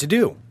don't know what to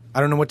do.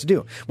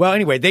 Well,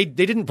 anyway, they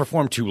didn't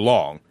perform too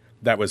long.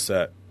 That was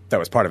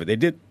part of it. They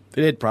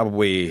did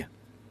probably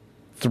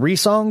 3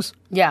 songs.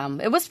 Yeah,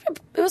 it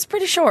was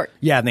pretty short.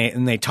 Yeah,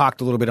 and they talked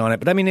a little bit on it,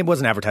 but I mean, it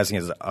wasn't advertising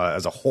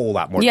as a whole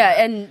lot more.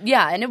 Yeah, and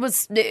it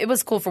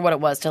was cool for what it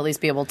was to at least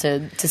be able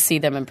to see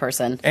them in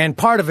person. And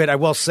part of it, I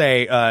will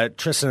say,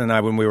 Tristan and I,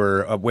 when we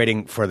were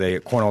waiting for the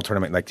cornhole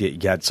tournament, like you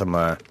had some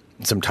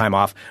time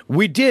off,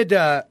 we did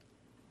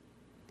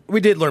We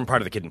did learn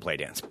part of the Kid and Play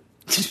dance.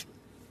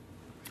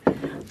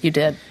 You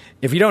did.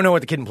 If you don't know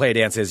what the Kid and Play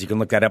dance is, you can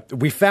look that up.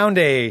 We found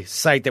a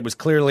site that was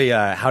clearly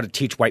how to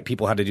teach white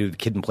people how to do the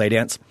Kid and Play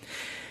dance,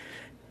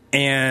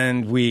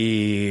 and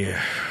we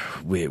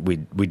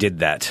did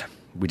that.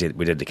 We did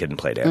the Kid and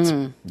Play dance.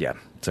 Yeah,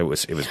 so it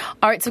was.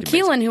 All right. So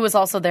Keelan, who was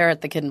also there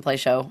at the Kid and Play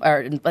show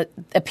or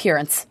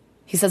appearance,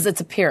 he says it's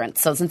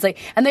appearance. So since I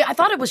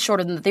thought it was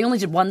shorter than that. They only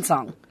did one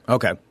song.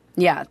 Okay.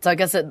 Yeah, so I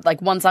guess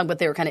one song, but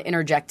they were kind of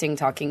interjecting,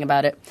 talking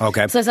about it.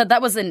 Okay. So I said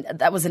that was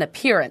an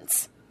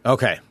appearance.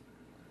 Okay.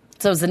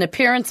 So it was an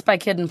appearance by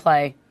Kid and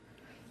Play,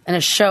 and a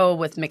show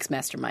with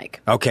Mixmaster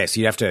Mike. Okay, so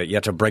you have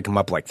to break them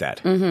up like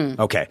that. Mm-hmm.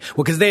 Okay,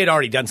 well, because they had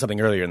already done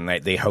something earlier in the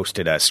night. They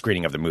hosted a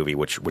screening of the movie,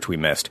 which we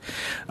missed.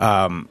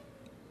 But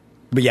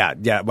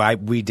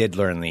we did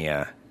learn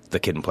the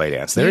Kid and Play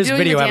dance. There is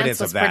video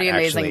evidence of that. Pretty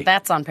amazing. Actually,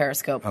 that's on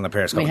Periscope. On the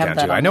Periscope account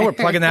too. I know we're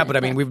plugging that, but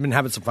I mean we've been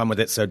having some fun with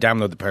it. So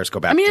download the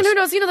Periscope app. I mean, who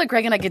knows? You know that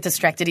Greg and I get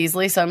distracted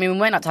easily, so I mean we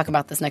might not talk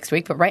about this next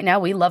week, but right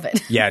now we love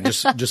it. Yeah,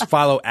 just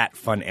follow at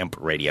FunImp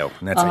Radio,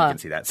 and that's how you can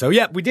see that. So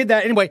yeah, we did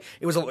that anyway.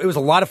 It was a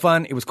lot of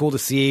fun. It was cool to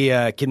see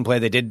Kid and Play.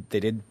 They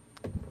did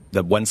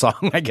the one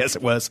song, I guess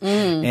it was,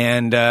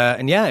 and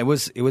yeah, it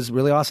was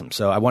really awesome.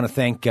 So I want to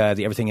thank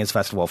the Everything Is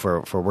Festival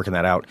for working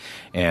that out,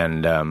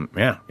 and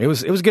yeah, it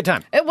was a good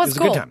time. It was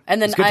cool. A good time.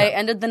 And then I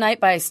ended the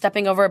night by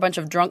stepping over a bunch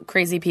of drunk,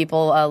 crazy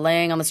people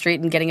laying on the street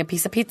and getting a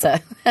piece of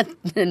pizza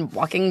and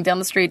walking down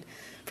the street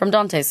from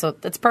Dante's. So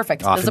it's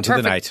perfect. Off into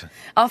the night.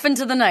 Off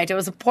into the night. It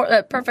was a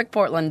perfect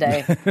Portland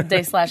day,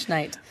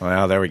 day/night.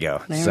 Well, there we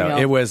go. So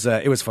it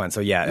was fun.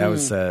 So yeah, that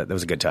was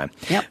a good time.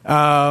 Yep.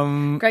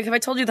 Greg, have I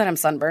told you that I'm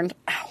sunburned?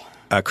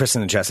 Ow. Chris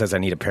in the chat says I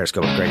need a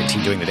Periscope of Greg and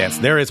T doing the dance.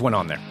 There is one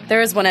on there. There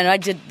is one, and I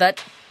did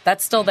that.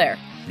 That's still there.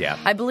 Yeah.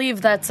 I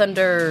believe that's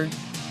under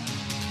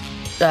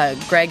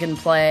Greg and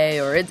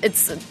Play, or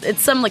it's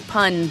some like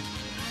pun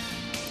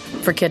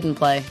for Kid and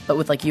Play, but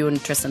with like you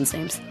and Tristan's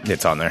names.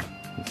 It's on there.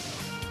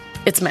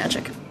 It's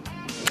magic.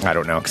 I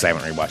don't know because I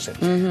haven't rewatched it.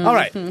 Mm-hmm. All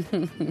right.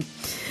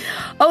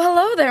 Oh,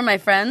 hello there, my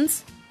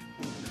friends.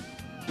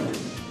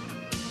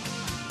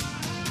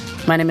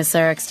 My name is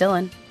Sarah X.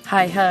 Dillon.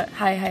 Hi,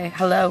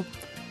 hello.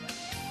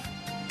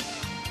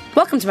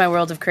 Welcome to my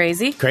world of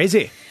crazy.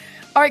 Crazy.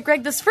 All right,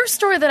 Greg, this first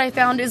story that I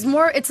found is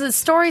it's a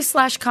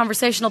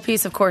story/conversational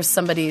piece. Of course,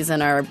 somebody's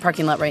in our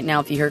parking lot right now.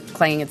 If you hear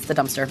clanging, it's the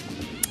dumpster.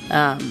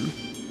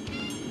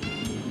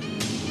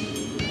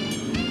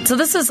 So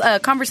this is a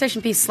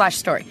conversation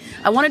piece/story.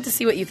 I wanted to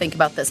see what you think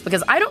about this,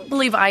 because I don't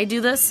believe I do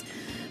this,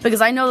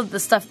 because I know that the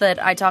stuff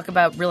that I talk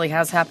about really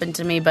has happened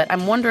to me, but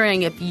I'm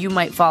wondering if you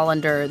might fall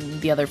under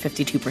the other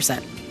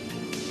 52%.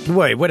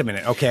 Wait a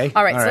minute. Okay.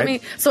 All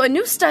right. So a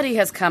new study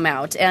has come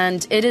out,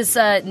 and it is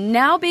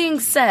now being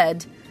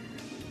said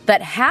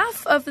that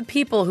half of the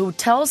people who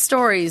tell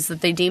stories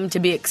that they deem to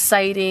be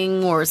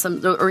exciting or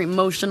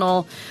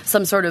emotional,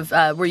 some sort of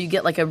where you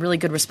get like a really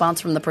good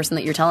response from the person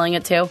that you're telling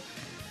it to,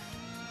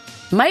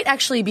 might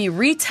actually be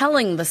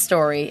retelling the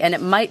story, and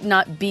it might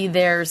not be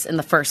theirs in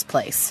the first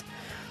place.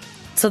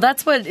 So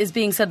that's what is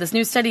being said. This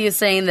new study is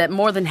saying that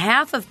more than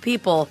half of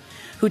people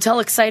who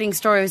tell exciting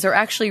stories are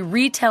actually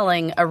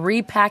retelling a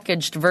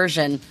repackaged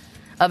version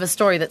of a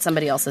story that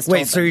somebody else has told.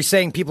 Wait, so you're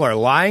saying people are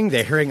lying?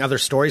 They're hearing other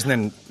stories and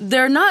then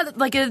they're not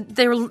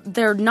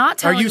they're not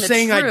telling. Are you the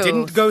saying truth. I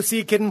didn't go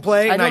see Kid and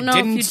Play? I don't know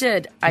didn't if you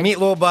did. Meet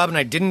Lil Bub, and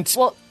I didn't.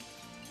 Well,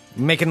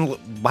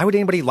 why would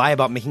anybody lie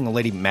about making a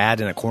lady mad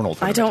in a cornhole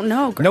tournament? I don't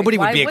know. Greg. Nobody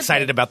would Why be would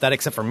excited they? about that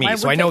except for me. Why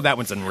So would I know they? that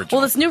one's an original.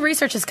 Well, this new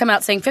research has come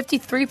out saying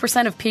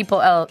 53% of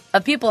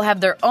people have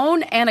their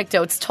own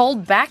anecdotes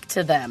told back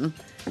to them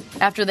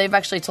after they've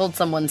actually told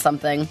someone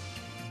something.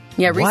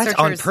 Yeah, researchers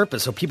on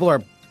purpose. So people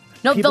are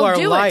they'll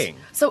do lying.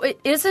 It. So it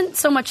isn't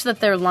so much that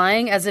they're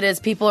lying as it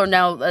is people are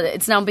now.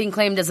 It's now being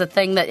claimed as a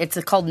thing that it's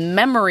called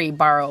memory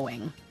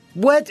borrowing.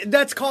 What?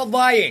 That's called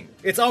lying.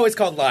 It's always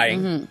called lying.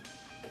 Mm-hmm.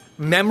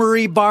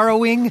 Memory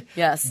borrowing?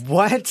 Yes.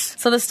 What?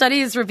 So the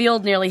study has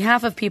revealed nearly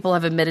half of people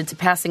have admitted to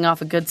passing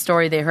off a good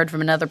story they heard from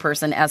another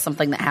person as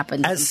something that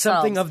happened as themselves.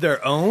 Something of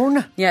their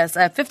own? Yes.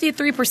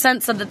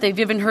 53% said that they've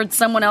even heard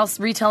someone else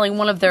retelling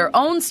one of their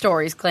own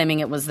stories claiming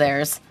it was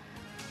theirs.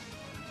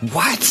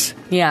 What?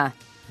 Yeah.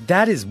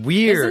 That is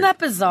weird. Isn't that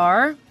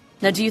bizarre?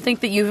 Now, do you think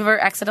that you've ever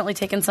accidentally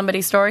taken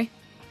somebody's story?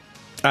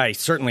 I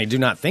certainly do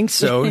not think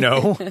so,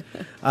 no.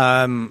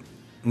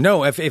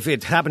 No, if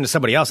it happened to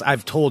somebody else,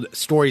 I've told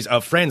stories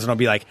of friends, and I'll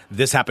be like,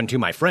 this happened to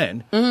my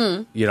friend.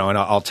 Mm-hmm. You know, and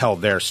I'll tell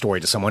their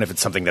story to someone if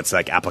it's something that's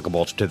like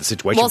applicable to the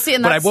situation. Well, see,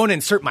 but I won't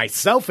insert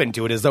myself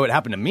into it as though it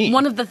happened to me.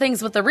 One of the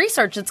things with the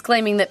research, it's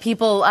claiming that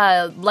people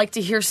like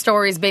to hear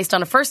stories based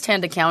on a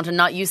first-hand account and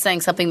not you saying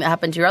something that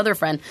happened to your other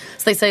friend.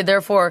 So they say,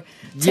 therefore,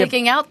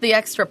 taking out the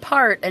extra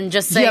part and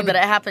just saying that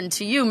it happened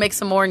to you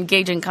makes a more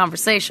engaging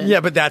conversation. Yeah,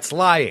 but that's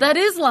lying. That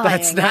is lying.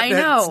 That's not, I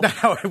know. That's not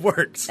how it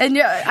works. And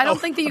I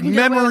don't think that you can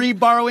get away memory with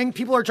borrowing.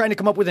 People are trying to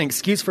come up with an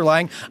excuse for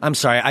lying. I'm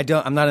sorry.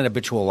 I'm not an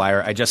habitual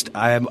liar.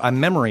 I'm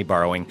memory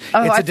borrowing.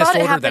 Oh, it's a I thought it disorder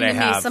happened that I to me.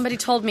 have. Somebody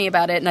told me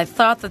about it, and I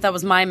thought that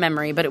was my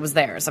memory, but it was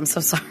theirs. I'm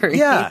so sorry.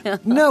 Yeah.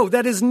 No,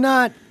 that is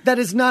not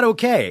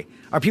okay.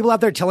 Are people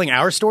out there telling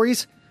our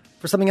stories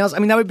for something else? I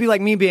mean, that would be like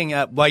me being,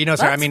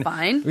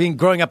 fine.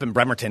 Growing up in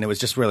Bremerton, it was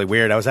just really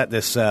weird. I was at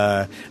this,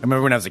 I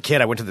remember when I was a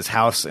kid, I went to this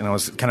house and I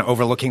was kind of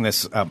overlooking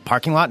this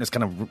parking lot, and it's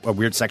kind of a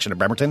weird section of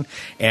Bremerton,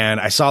 and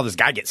I saw this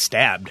guy get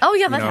stabbed. Oh,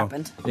 yeah, that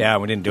happened. Yeah,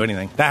 we didn't do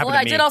anything. That happened to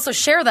me. I did also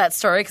share that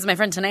story because my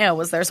friend Taneo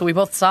was there, so we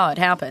both saw it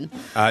happen.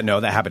 No,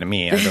 that happened to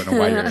me. I don't know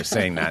why you're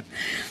saying that.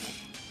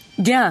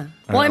 Yeah.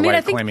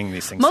 I think claiming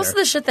these things most of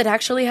the shit that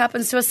actually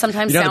happens to us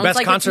sometimes sounds like the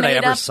best concert I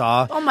ever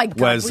saw oh my God,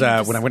 was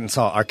when I went and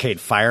saw Arcade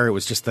Fire. It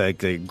was just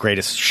the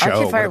greatest show.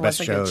 Arcade Fire one of the best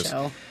was a shows. good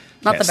show.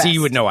 Not the best. See,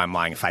 you would know I'm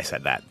lying if I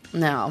said that.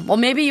 No. Well,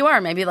 maybe you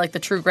are. Maybe like the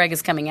true Greg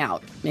is coming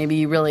out. Maybe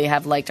you really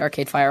have liked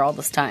Arcade Fire all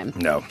this time.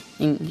 No.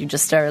 You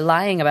just started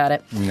lying about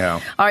it.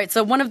 No. All right.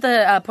 So one of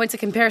the points of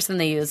comparison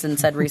they use in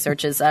said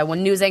research is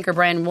when news anchor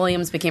Brian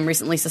Williams became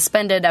recently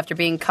suspended after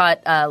being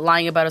caught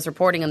lying about his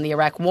reporting on the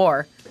Iraq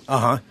War.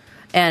 Uh-huh.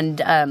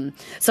 And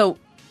so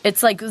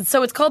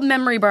it's called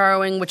memory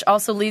borrowing, which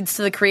also leads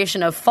to the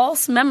creation of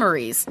false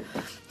memories.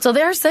 So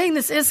they're saying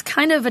this is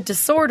kind of a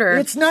disorder.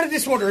 It's not a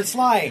disorder, it's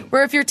lying.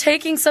 Where if you're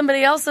taking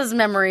somebody else's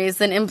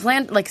memories and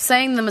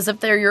saying them as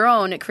if they're your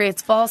own, it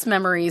creates false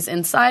memories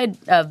inside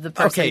of the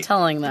person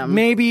telling them.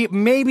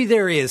 Maybe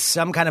there is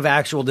some kind of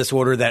actual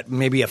disorder that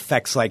maybe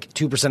affects like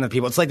 2% of the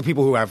people. It's like the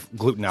people who have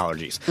gluten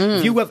allergies.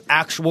 If you have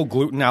actual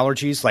gluten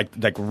allergies,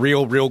 like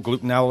real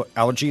gluten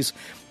allergies,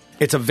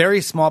 it's a very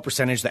small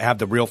percentage that have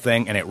the real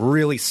thing, and it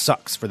really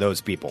sucks for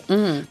those people.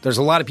 There's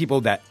a lot of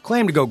people that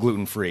claim to go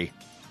gluten-free,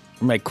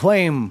 may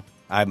claim,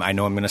 I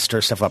know I'm going to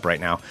stir stuff up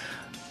right now,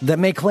 that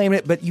may claim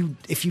it, but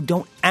if you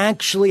don't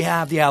actually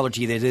have the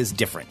allergy, that is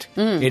different.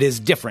 It is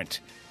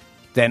different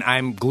than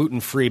I'm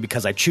gluten-free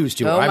because I choose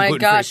to. Oh I'm my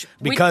gluten-free gosh.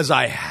 because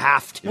I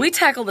have to. We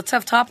tackle the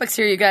tough topics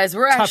here, you guys.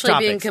 We're actually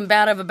being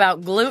combative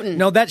about gluten.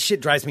 No, that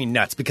shit drives me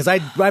nuts because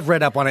I've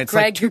read up on it. It's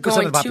Greg, like 2%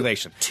 of the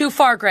population. Too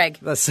far, Greg.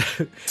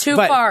 Too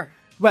far.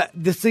 But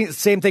the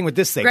same thing with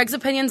this thing. Greg's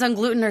opinions on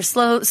gluten are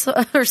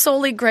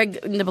solely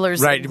Greg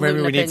Nibbler's. Right,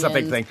 maybe we need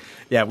something.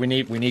 Yeah,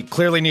 we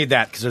clearly need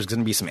that because there's going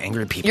to be some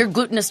angry people. You're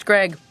glutenist,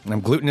 Greg.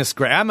 I'm glutenist,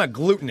 Greg. I'm a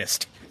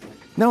glutenist.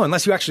 No,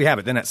 unless you actually have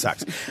it, then that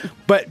sucks.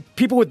 But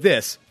people with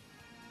this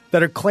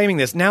that are claiming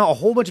this now, a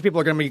whole bunch of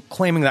people are going to be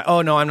claiming that.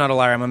 Oh no, I'm not a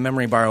liar. I'm a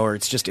memory borrower.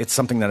 It's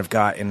something that I've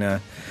got,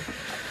 and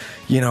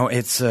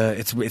it's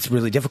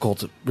really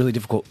difficult. Really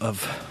difficult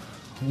of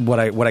what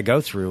I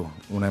go through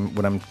when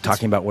I'm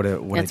talking about what I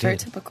do. It's very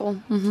typical.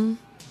 Mm-hmm.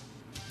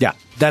 Yeah,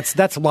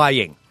 that's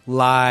lying.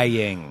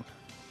 Lying.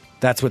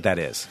 That's what that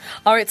is.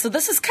 All right, so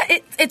this is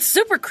it's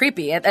super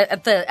creepy at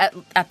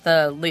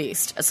the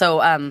least.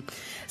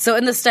 So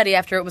in the study,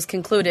 after it was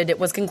concluded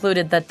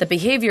that the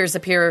behaviors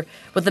appear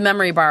with the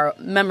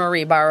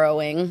memory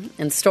borrowing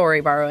and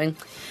story borrowing.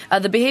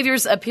 The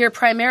behaviors appear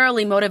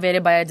primarily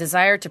motivated by a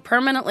desire to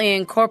permanently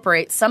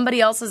incorporate somebody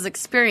else's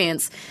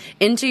experience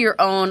into your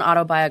own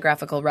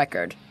autobiographical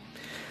record.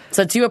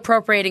 So it's you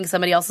appropriating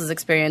somebody else's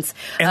experience.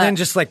 And then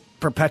just like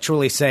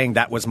perpetually saying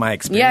that was my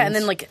experience. Yeah, and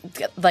then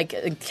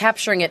like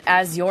capturing it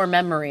as your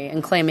memory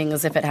and claiming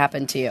as if it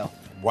happened to you.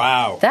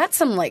 Wow. That's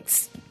some like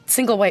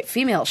single white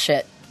female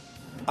shit.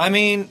 I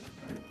mean,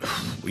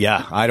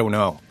 yeah, I don't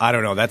know.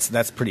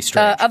 That's pretty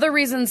strange. Other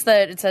reasons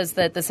that it says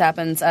that this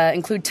happens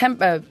include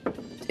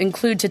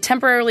to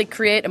temporarily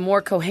create a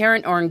more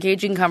coherent or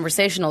engaging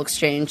conversational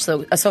exchange,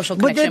 so a social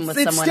connection with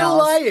someone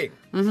else. It's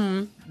still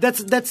lying.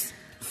 Mm-hmm. That's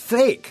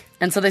fake.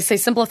 And so they say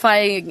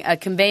simplifying,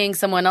 conveying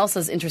someone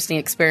else's interesting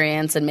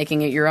experience and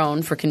making it your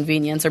own for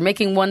convenience, or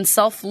making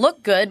oneself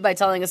look good by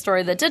telling a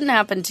story that didn't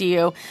happen to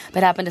you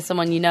but happened to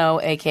someone you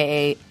know,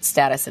 a.k.a.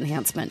 status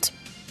enhancement.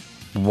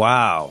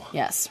 Wow.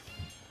 Yes.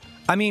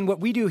 I mean, what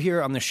we do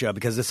here on the show,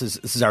 because this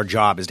is our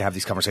job, is to have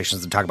these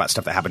conversations and talk about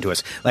stuff that happened to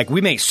us. Like,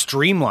 we may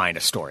streamline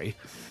a story.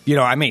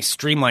 I may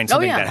streamline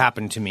something that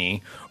happened to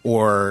me,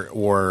 or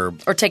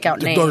take out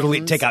names,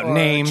 or take out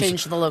names,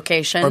 change the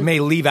location, or may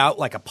leave out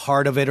like a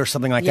part of it or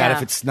something like that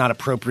if it's not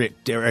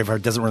appropriate or if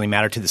it doesn't really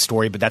matter to the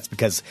story. But that's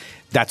because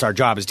that's our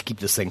job, is to keep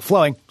this thing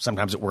flowing.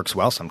 Sometimes it works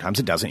well, sometimes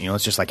it doesn't.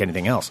 It's just like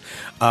anything else.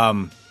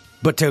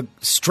 But to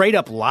straight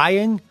up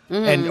lying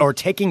or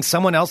taking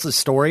someone else's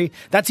story,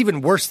 that's even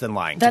worse than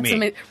lying to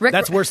me.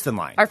 That's worse than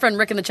lying. Our friend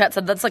Rick in the chat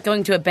said that's like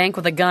going to a bank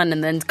with a gun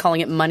and then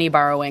calling it money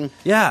borrowing.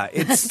 Yeah.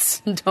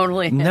 It's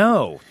totally...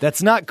 No,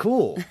 that's not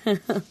cool.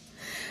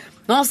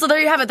 Well, so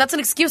there you have it. That's an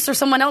excuse for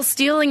someone else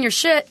stealing your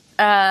shit.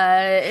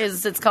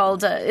 It's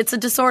a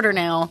disorder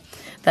now.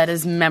 That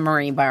is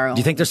memory borrowing. Do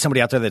you think there's somebody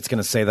out there that's going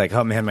to say, like,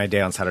 oh, man, my day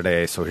on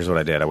Saturday, so here's what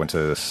I did. I went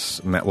to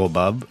met Lil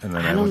Bub. And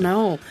then I don't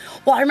know.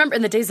 Well, I remember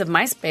in the days of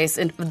MySpace,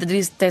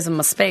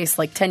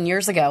 like 10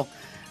 years ago,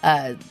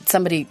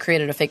 somebody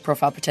created a fake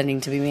profile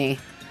pretending to be me.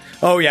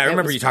 Oh, yeah, I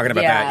remember you talking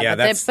about that. Yeah,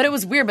 but it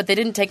was weird, but they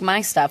didn't take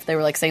my stuff. They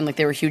were like saying like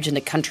they were huge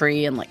into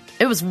country and like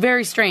it was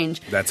very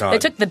strange. That's odd. They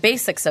took the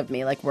basics of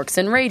me, like works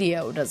in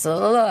radio, does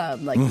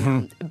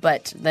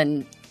but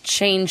then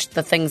changed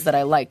the things that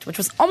I liked, which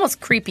was almost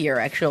creepier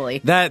actually.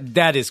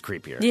 That is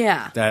creepier.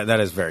 Yeah. That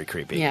is very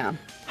creepy. Yeah.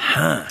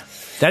 Huh.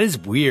 That is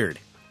weird.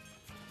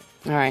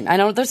 All right. I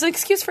know there's an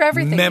excuse for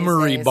everything.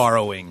 Memory these days.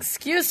 borrowing.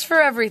 Excuse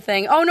for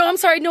everything. Oh, no, I'm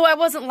sorry. No, I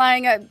wasn't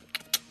lying.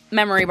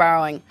 Memory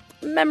borrowing.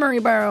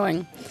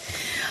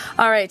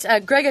 All right.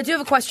 Greg, I do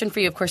have a question for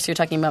you. Of course, you're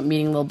talking about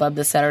meeting Lil Bub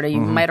this Saturday. You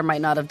might or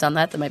might not have done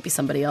that. That might be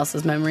somebody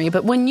else's memory.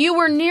 But when you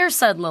were near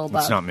said Lil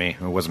Bub. It's not me.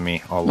 It wasn't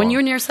me all along. When you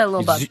were near said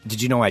Lil Bub.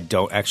 Did you know I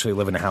don't actually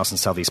live in a house in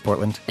Southeast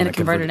Portland? In a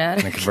converted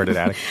attic? In a converted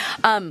attic.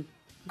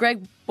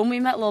 Greg, when we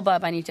met Lil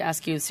Bub, I need to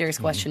ask you a serious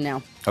question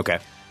now. Okay.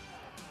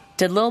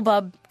 Did Lil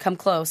Bub come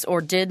close,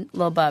 or did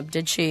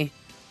she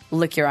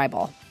lick your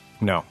eyeball?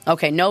 No.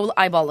 Okay, no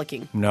eyeball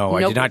licking. No,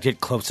 I did not get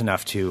close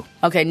enough to.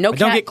 Okay, no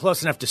cat. I don't get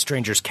close enough to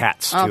strangers'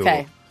 cats.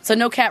 Okay, so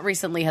no cat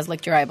recently has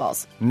licked your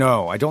eyeballs.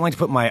 No, I don't like to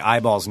put my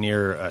eyeballs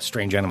near a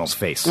strange animal's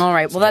face. All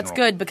right, well, that's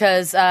good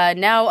because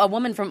now a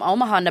woman from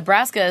Omaha,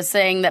 Nebraska is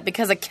saying that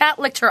because a cat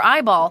licked her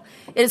eyeball,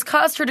 it has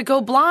caused her to go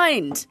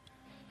blind.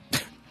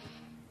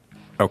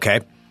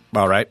 Okay.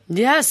 All right.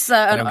 Yes,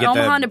 an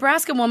Omaha,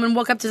 Nebraska woman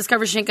woke up to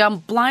discover she'd gone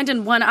blind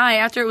in one eye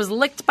after it was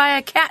licked by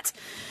a cat.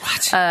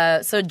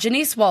 What? So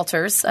Janice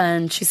Walters,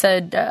 and she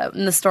said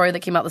in the story that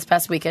came out this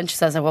past weekend, she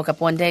says, I woke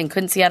up one day and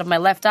couldn't see out of my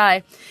left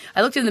eye.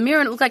 I looked in the mirror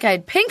and it looked like I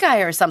had pink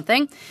eye or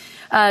something.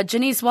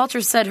 Janice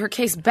Walters said her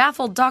case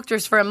baffled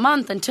doctors for a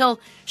month until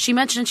she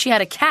mentioned she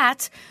had a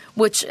cat,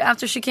 which,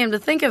 after she came to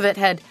think of it,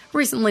 had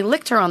recently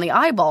licked her on the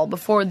eyeball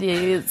before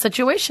the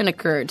situation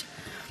occurred.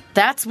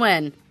 That's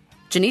when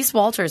Janice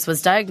Walters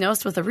was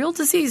diagnosed with a real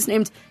disease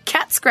named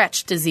cat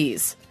scratch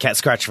disease. Cat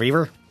scratch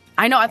fever?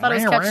 I know, I thought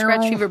it was cat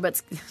scratch fever,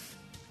 but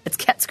it's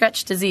cat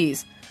scratch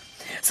disease.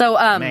 So, so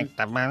I didn't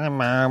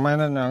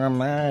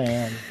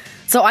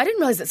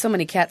realize that so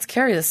many cats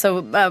carry this.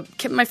 So,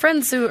 my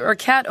friends who are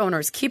cat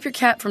owners, keep your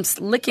cat from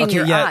licking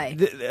your eye.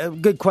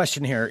 Good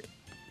question here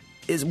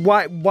is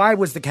why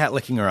was the cat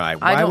licking her eye?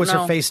 Why was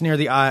her face near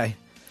the eye?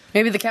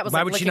 Maybe the cat was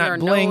like licking her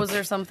nose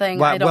or something.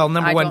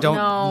 Number one,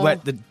 don't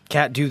let the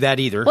cat do that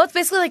either. Well, it's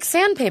basically like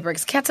sandpaper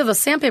because cats have those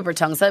sandpaper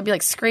tongues. That would be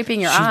like scraping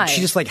your eye.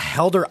 She just like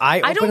held her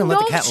eye open and let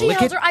the cat lick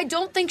it? I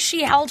don't think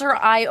she held her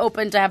eye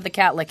open to have the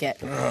cat lick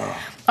it. All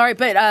right,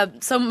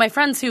 but so my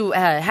friends who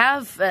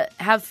have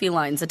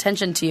felines,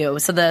 attention to you.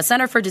 So the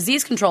Center for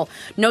Disease Control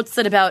notes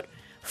that about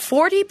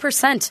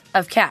 40%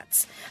 of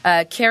cats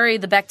carry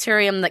the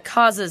bacterium that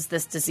causes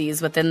this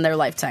disease within their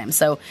lifetime.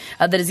 So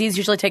the disease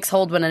usually takes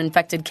hold when an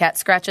infected cat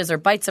scratches or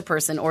bites a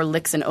person or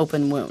licks an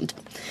open wound.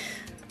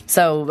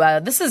 So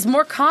this is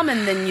more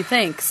common than you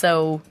think.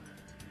 So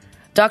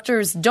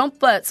doctors don't...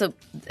 so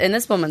in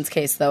this woman's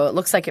case, though, it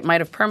looks like it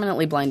might have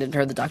permanently blinded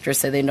her. The doctors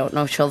say they don't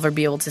know if she'll ever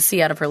be able to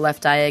see out of her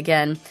left eye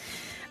again.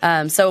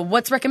 So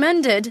what's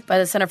recommended by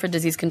the Center for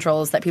Disease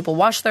Control is that people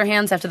wash their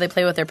hands after they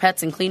play with their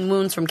pets and clean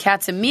wounds from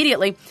cats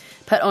immediately.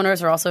 Pet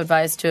owners are also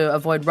advised to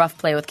avoid rough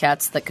play with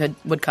cats that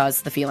would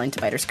cause the feline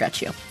to bite or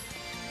scratch you.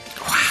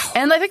 Wow.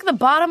 And I think the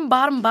bottom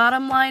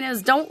line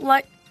is don't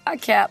let a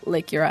cat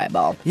lick your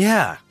eyeball.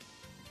 Yeah.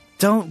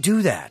 Don't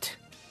do that.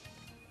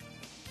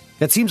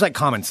 That seems like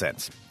common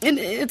sense.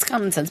 It's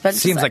common sense. But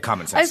seems like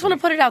common sense. I just want to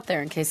put it out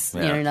there in case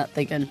you're not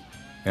thinking.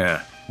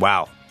 Yeah.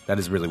 Wow. That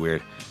is really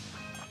weird.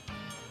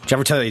 Did I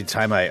ever tell you the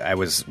time when I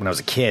was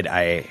a kid,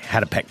 I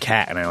had a pet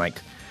cat and I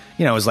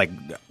it was like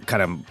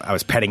I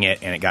was petting it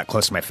and it got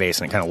close to my face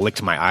and it kind of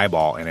licked my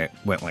eyeball and it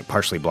went like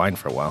partially blind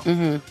for a while.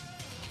 Mm-hmm.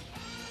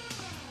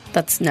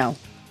 No.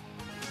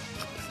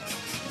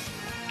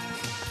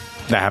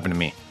 That happened to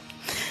me.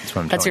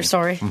 That's your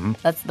story?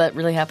 Mm-hmm. That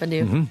really happened to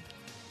you? Mm-hmm.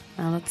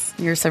 Oh,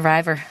 you're a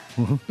survivor.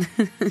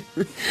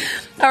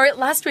 Mm-hmm. All right,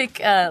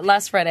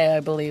 last Friday, I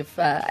believe,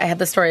 I had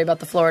the story about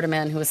the Florida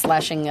man who was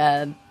slashing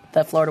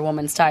the Florida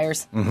woman's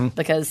tires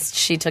because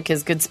she took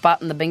his good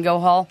spot in the bingo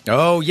hall.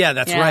 Oh, yeah,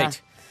 that's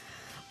right.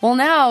 Well,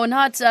 now,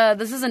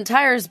 this isn't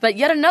tires, but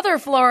yet another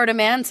Florida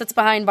man sits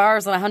behind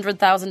bars on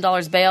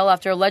 $100,000 bail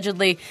after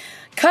allegedly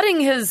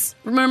cutting his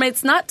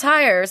roommate's, not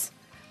tires,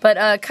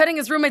 but cutting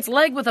his roommate's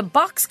leg with a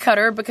box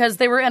cutter because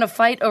they were in a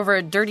fight over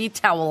a dirty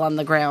towel on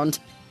the ground.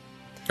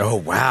 Oh,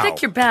 wow.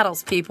 Pick your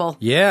battles, people.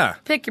 Yeah.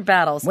 Pick your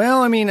battles.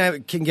 Well, I mean,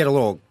 it can get a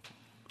little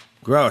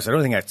gross. I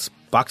don't think that's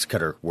box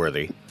cutter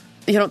worthy.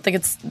 You don't think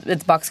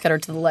it's box cutter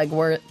to the leg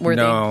worthy?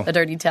 No. A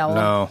dirty towel?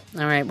 No.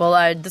 All right.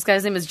 Well, this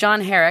guy's name is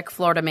John Herrick,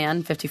 Florida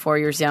man, 54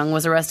 years young,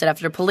 was arrested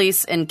after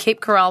police in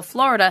Cape Coral,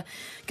 Florida,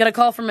 got a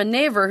call from a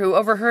neighbor who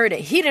overheard a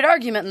heated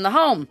argument in the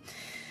home.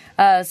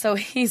 So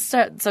he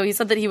said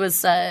that he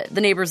was, the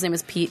neighbor's name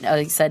is Pete.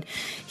 He said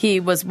he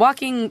was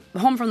walking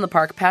home from the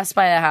park, passed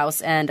by a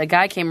house, and a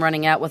guy came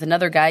running out with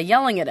another guy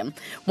yelling at him.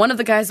 One of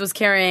the guys was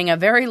carrying a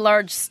very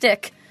large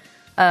stick,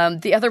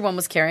 The other one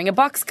was carrying a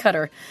box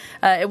cutter.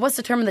 It was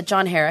determined that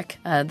John Herrick,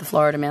 the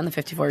Florida man, the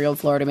 54-year-old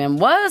Florida man,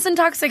 was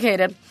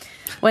intoxicated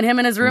when him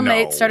and his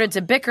roommate started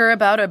to bicker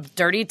about a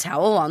dirty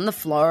towel on the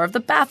floor of the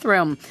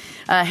bathroom.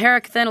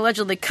 Herrick then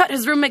allegedly cut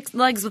his roommate's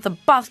legs with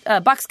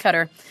a box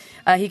cutter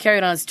he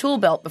carried on his tool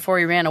belt before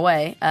he ran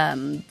away.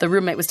 The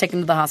roommate was taken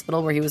to the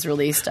hospital where he was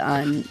released.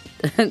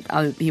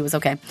 He was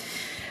okay.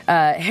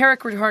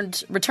 Herrick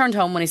returned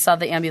home when he saw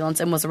the ambulance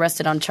and was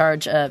arrested on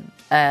charge of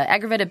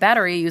aggravated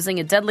battery using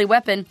a deadly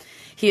weapon.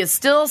 He is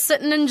still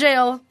sitting in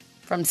jail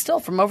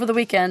from over the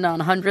weekend on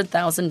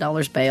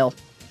 $100,000 bail.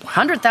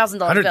 $100,000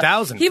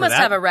 $100,000. He must that?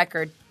 have a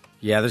record.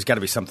 Yeah, there's got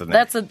to be something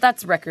there.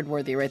 That's record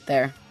worthy right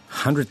there.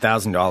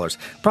 $100,000.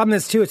 Problem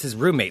is, too, it's his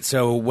roommate.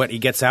 So what, he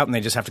gets out and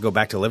they just have to go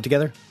back to live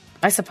together?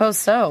 I suppose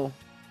so.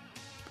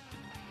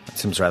 It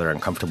seems rather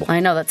uncomfortable.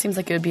 I know. That seems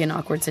like it would be an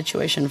awkward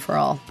situation for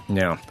all.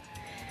 Yeah.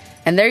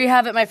 And there you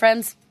have it, my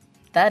friends.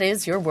 That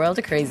is your world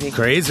of crazy.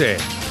 Crazy.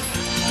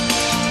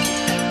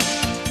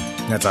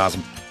 That's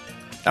awesome.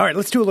 All right,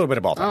 let's do a little bit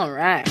of ball talk. All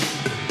right.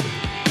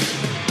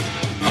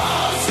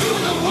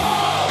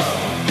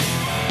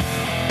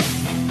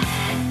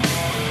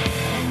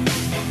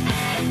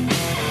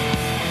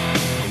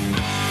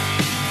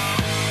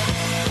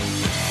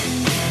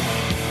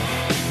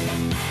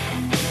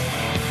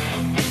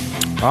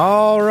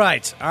 All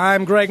right,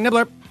 I'm Greg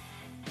Nibbler.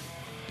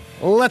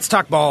 Let's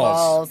talk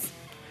balls.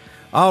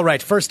 All right,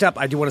 first up,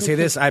 I do want to say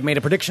this. I made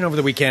a prediction over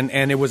the weekend,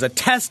 and it was a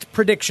test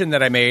prediction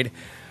that I made.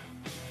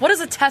 What is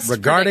a test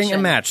regarding prediction?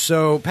 A match?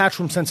 So, Patch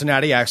from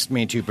Cincinnati asked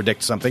me to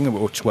predict something,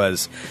 which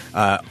was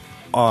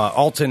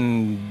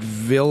Alton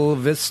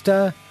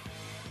Vilvista,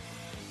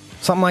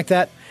 something like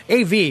that.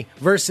 AV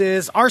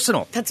versus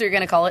Arsenal. That's what you're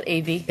going to call it,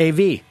 AV.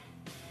 AV.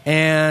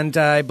 And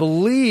I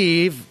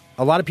believe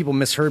a lot of people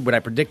misheard what I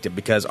predicted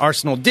because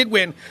Arsenal did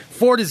win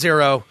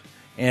 4-0,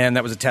 and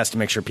that was a test to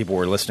make sure people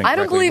were listening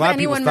correctly. I don't believe a lot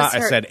anyone of people thought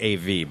misheard. I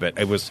said AV, but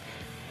it was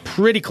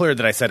pretty clear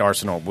that I said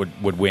Arsenal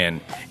would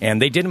win,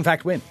 and they did, in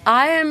fact, win.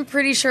 I am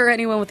pretty sure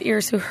anyone with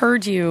ears who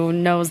heard you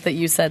knows that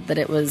you said that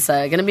it was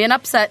going to be an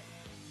upset,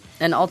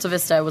 and Alta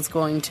Vista was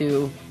going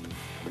to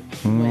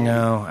win.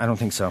 No, I don't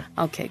think so.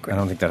 Okay, great. I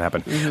don't think that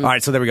happened. Mm-hmm. All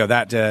right, so there we go.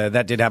 That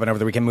did happen over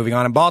the weekend. Moving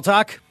on in ball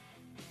talk,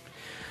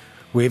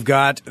 we've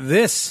got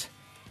this.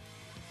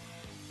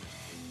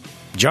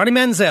 Johnny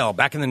Manziel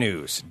back in the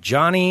news.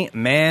 Johnny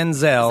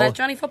Manziel. Is that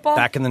Johnny Football?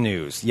 Back in the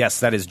news. Yes,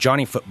 that is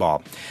Johnny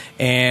Football.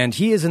 And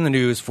he is in the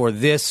news for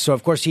this. So,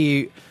 of course,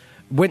 he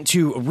went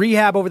to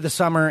rehab over the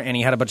summer, and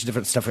he had a bunch of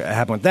different stuff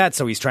happen with that.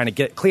 So he's trying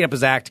to clean up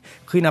his act,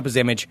 clean up his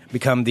image,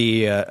 become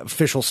the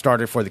official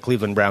starter for the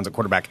Cleveland Browns at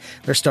quarterback.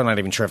 They're still not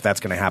even sure if that's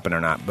going to happen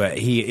or not. But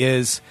he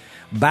is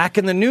back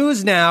in the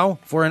news now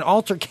for an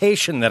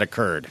altercation that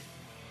occurred.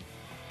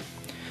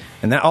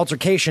 And that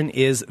altercation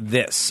is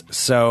this.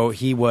 So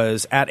he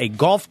was at a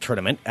golf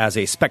tournament as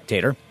a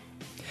spectator.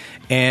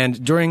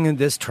 And during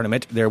this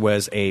tournament, there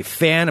was a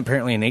fan,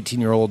 apparently an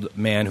 18-year-old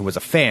man who was a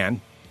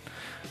fan,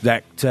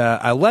 that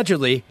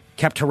allegedly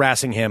kept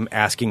harassing him,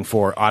 asking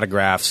for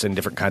autographs and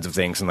different kinds of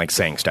things and like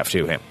saying stuff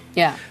to him.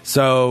 Yeah.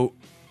 So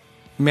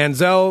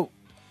Manziel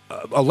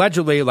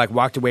allegedly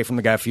walked away from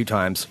the guy a few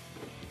times,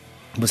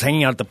 was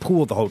hanging out at the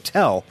pool of the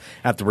hotel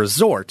at the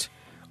resort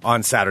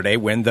on Saturday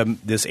when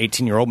this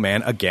 18-year-old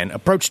man again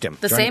approached him.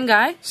 Same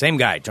guy? Same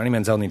guy. Johnny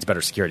Manziel needs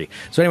better security.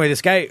 So anyway,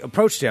 this guy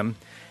approached him,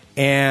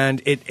 and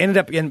it ended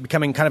up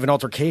becoming kind of an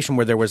altercation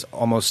where there was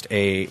almost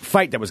a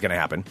fight that was going to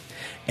happen.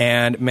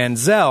 And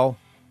Manziel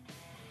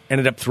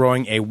ended up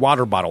throwing a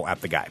water bottle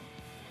at the guy.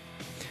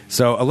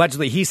 So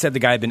allegedly, he said the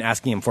guy had been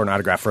asking him for an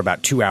autograph for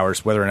about 2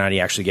 hours. Whether or not he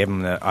actually gave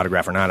him the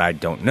autograph or not, I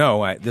don't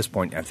know. At this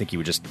point, I think he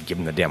would just give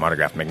him the damn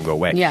autograph and make him go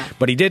away. Yeah.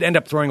 But he did end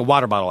up throwing a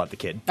water bottle at the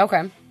kid.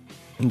 Okay.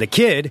 The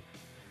kid,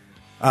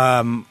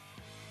 the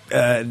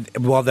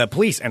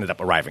police ended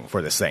up arriving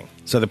for this thing.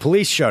 So the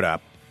police showed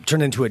up,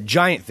 turned into a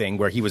giant thing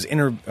where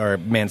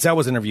Manziel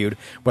was interviewed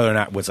whether or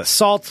not it was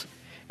assault,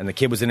 and the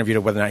kid was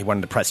interviewed whether or not he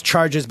wanted to press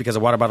charges because a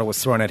water bottle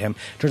was thrown at him.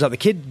 Turns out the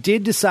kid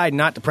did decide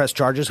not to press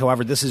charges.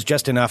 However, this is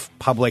just enough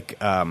public.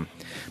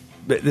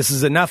 This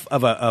is enough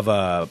of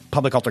a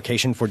public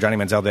altercation for Johnny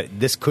Manziel that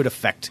this could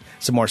affect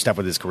some more stuff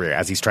with his career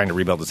as he's trying to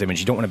rebuild his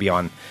image. You don't want to be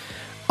on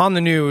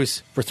the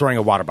news for throwing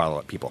a water bottle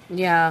at people.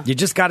 Yeah. You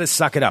just got to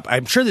suck it up.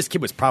 I'm sure this kid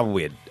was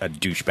probably a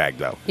douchebag,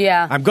 though.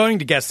 Yeah. I'm going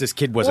to guess this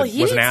kid was an asshole.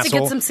 He needs to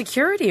get some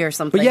security or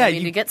something. But yeah,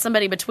 to get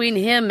somebody between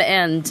him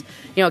and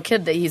a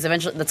kid that he's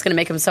eventually that's going to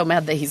make him so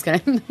mad that he's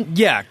going to.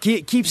 Yeah,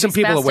 keep some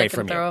people away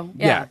from you.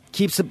 Yeah,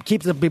 keep some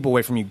people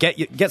away from you.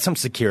 Get some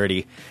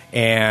security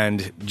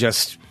and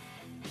just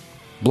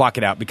block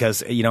it out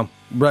because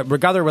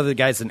regardless of whether the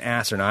guy's an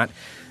ass or not,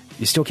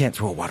 you still can't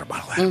throw a water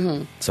bottle at him.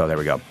 Mm-hmm. So there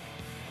we go.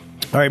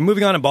 All right,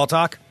 moving on in ball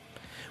talk,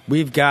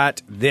 we've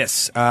got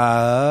this.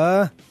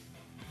 So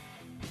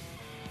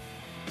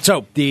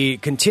the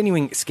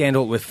continuing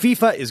scandal with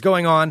FIFA is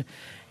going on,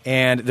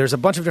 and there's a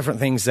bunch of different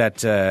things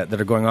that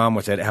are going on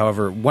with it.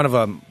 However, one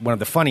of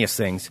the funniest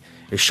things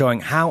is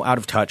showing how out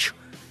of touch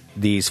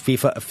these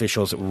FIFA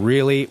officials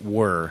really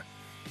were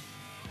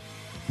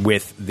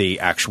with the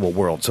actual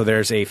world. So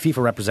there's a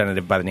FIFA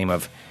representative by the name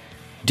of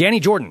Danny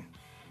Jordan,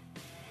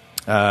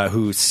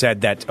 who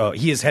said that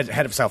he is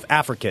head of South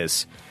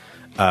Africa's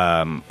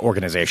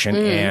organization,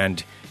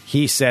 and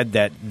he said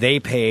that they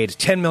paid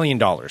 $10 million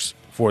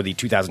for the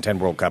 2010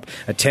 World Cup,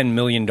 a $10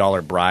 million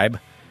bribe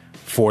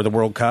for the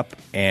World Cup,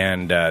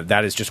 and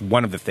that is just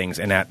one of the things.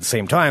 And at the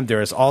same time,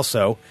 there is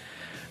also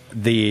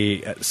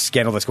the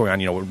scandal that's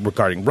going on,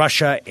 regarding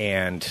Russia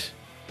and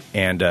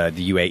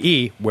the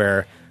UAE,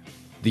 where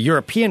the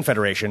European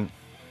Federation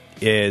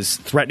is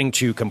threatening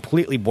to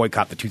completely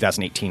boycott the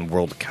 2018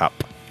 World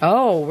Cup.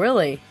 Oh,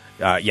 really?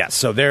 Yeah,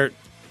 so they're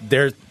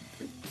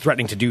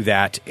threatening to do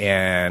that,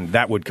 and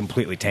that would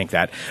completely tank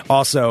that.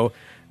 Also,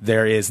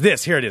 there is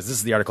this. Here it is. This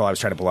is the article I was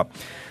trying to pull up.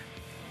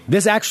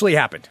 This actually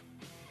happened.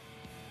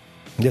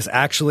 This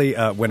actually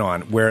went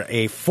on, where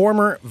a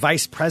former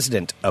vice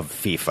president of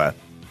FIFA,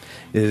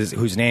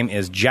 whose name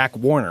is Jack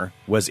Warner,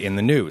 was in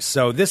the news.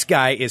 So this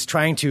guy is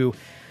trying to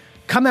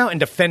come out and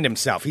defend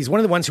himself. He's one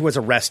of the ones who was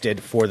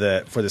arrested for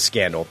the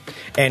scandal,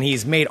 and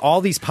he's made all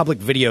these public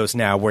videos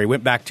now where he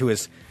went back to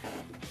his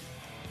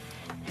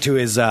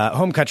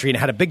home country and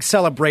had a big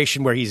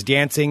celebration where he's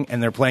dancing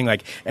and they're playing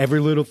like "Every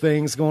Little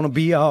Thing's Gonna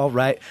Be All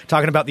Right,"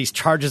 talking about these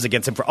charges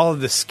against him for all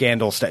of this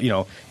scandal stuff,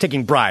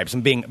 taking bribes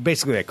and being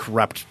basically a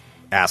corrupt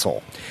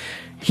asshole.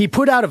 He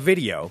put out a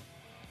video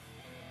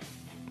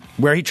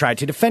where he tried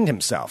to defend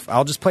himself.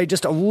 I'll just play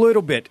just a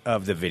little bit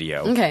of the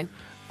video. Okay.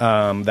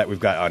 That we've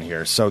got on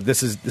here. So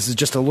this is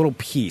just a little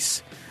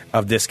piece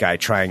of this guy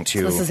trying to...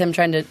 So this is him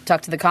trying to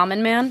talk to the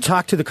common man?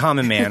 Talk to the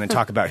common man and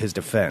talk about his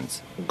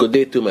defense. Good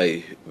day to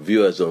my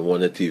viewers on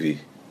Warner TV.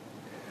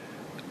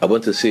 I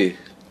want to say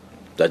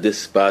that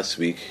this past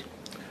week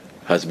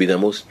has been a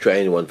most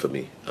trying one for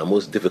me, a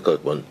most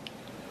difficult one.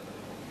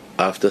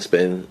 After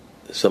spending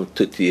some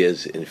 30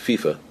 years in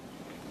FIFA,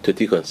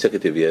 30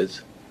 consecutive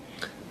years,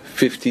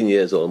 15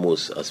 years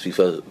almost as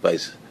FIFA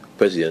vice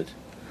president,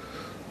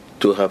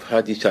 to have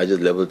had these charges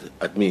leveled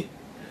at me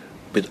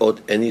without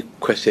any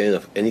questioning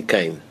of any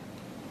kind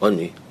on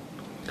me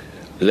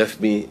left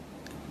me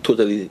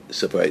totally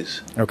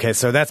surprised. Okay,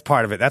 so that's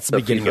part of it. That's the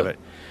beginning of it.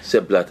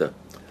 Sepp Blatter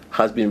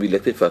has been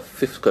re-elected for a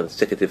 5th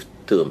consecutive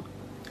term.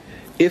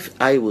 If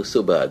I was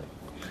so bad,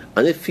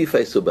 and if FIFA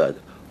is so bad,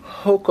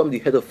 how come the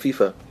head of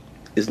FIFA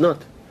is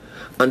not?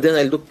 And then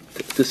I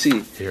looked to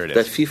see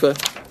that FIFA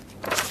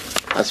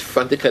has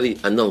frantically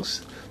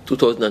announced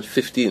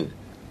 2015,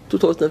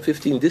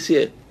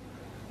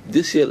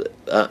 this year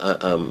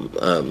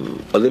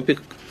Olympic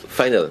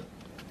final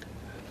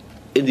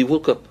in the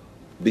World Cup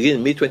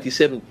begin May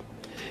 27th.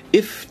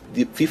 If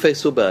the FIFA is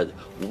so bad,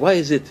 why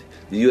is it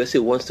the USA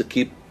wants to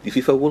keep the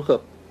FIFA World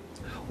Cup?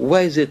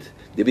 Why is it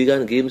they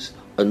began games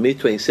on May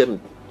 27th?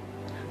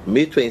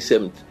 May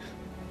 27th,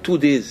 2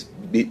 days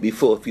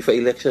before FIFA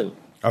election.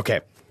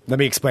 Okay, let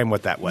me explain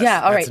what that was.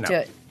 Yeah, all right, do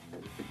it.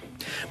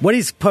 What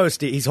he's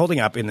holding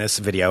up in this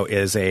video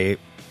is a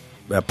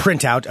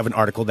printout of an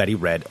article that he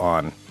read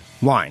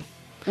online.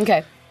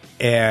 Okay.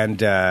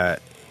 And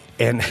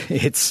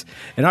it's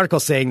an article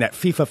saying that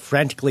FIFA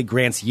frantically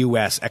grants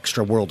U.S.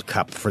 extra World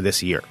Cup for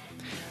this year.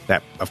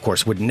 That, of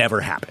course, would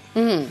never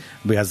happen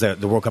because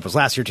the World Cup was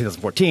last year,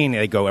 2014.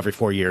 They go every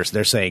 4 years.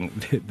 They're saying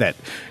that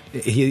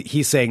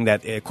he's saying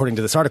that, according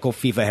to this article,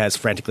 FIFA has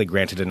frantically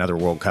granted another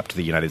World Cup to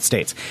the United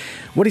States.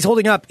 What he's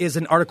holding up is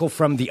an article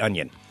from The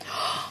Onion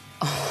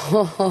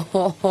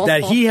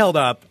that he held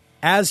up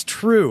as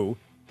true.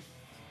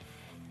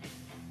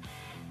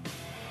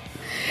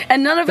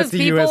 And none of his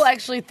people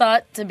actually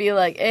thought to be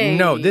like, hey.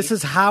 No, this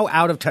is how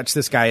out of touch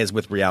this guy is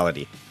with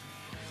reality.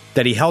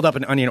 That he held up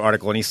an Onion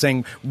article and he's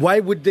saying, why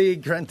would they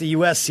grant the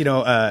U.S.,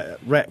 why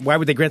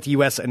would they grant the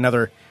U.S.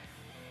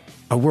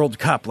 a World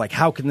Cup? Like,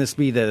 how can this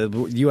be? The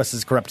U.S.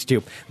 is corrupt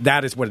too.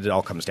 That is what it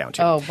all comes down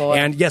to. Oh, boy.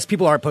 And yes,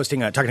 people are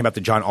posting, talking about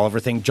the John Oliver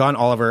thing. John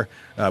Oliver,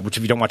 which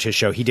if you don't watch his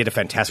show, he did a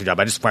fantastic job.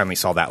 I just finally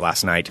saw that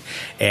last night.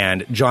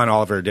 And John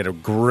Oliver did a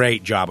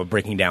great job of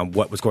breaking down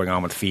what was going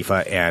on with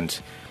FIFA. And,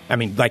 I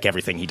mean, like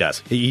everything he does.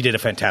 He did a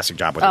fantastic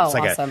job with it. It's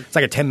like awesome. It's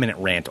like a 10-minute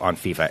rant on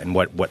FIFA and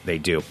what they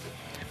do.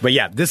 But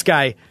yeah, this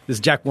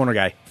Jack Warner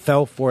guy,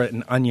 fell for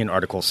an Onion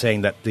article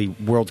saying that the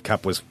World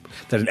Cup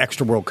that an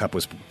extra World Cup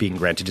was being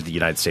granted to the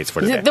United States for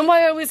today. Then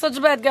why are we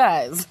such bad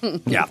guys?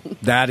 Yeah,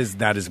 that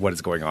is what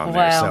is going on Wow.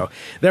 there. So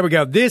there we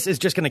go. This is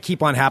just going to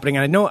keep on happening.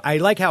 And I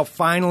like how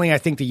finally I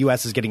think the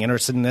U.S. is getting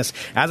interested in this.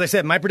 As I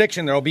said, my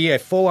prediction, there will be a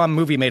full-on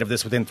movie made of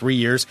this within 3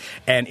 years,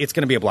 and it's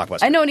going to be a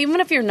blockbuster. I know, and even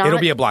if you're not... It'll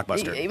be a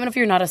blockbuster. Even if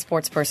you're not a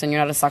sports person,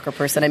 you're not a soccer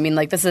person. I mean,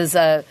 like, this is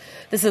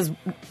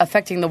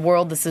affecting the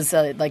world. This is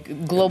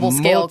like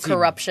global-scale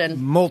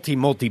corruption.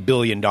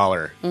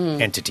 Multi-billion-dollar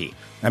entity.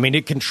 I mean,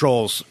 it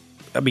controls...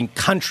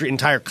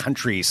 entire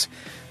countries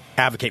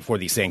advocate for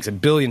these things, and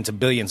billions and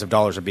billions of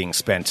dollars are being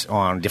spent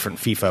on different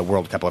FIFA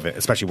World Cup events,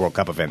 especially World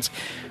Cup events.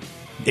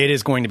 It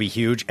is going to be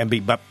huge,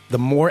 but the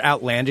more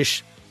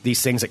outlandish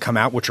these things that come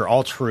out, which are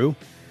all true,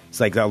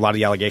 it's like a lot of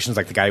the allegations,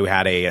 like the guy who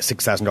had a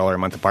 $6,000 a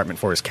month apartment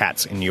for his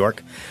cats in New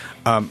York.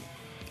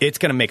 It's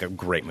going to make a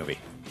great movie.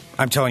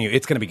 I'm telling you,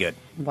 it's going to be good.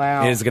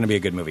 Wow. It is going to be a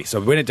good movie.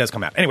 So when it does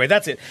come out. Anyway,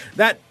 that's it.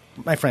 That,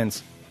 my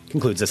friends,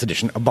 concludes this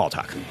edition of Ball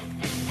Talk.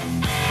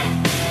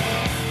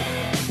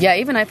 Yeah,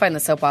 even I find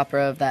the soap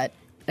opera of that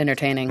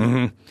entertaining.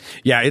 Mm-hmm.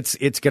 Yeah, it's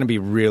going to be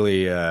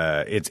really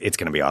it's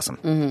going to be awesome.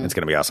 Mm-hmm. It's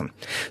going to be awesome.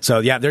 So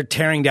yeah, they're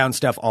tearing down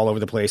stuff all over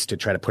the place to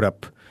try to put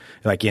up,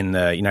 like in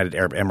the United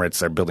Arab Emirates,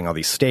 they're building all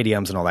these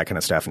stadiums and all that kind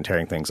of stuff and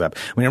tearing things up. I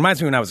mean, it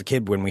reminds me when I was a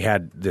kid when we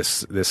had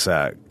this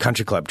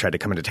country club tried to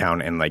come into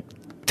town and like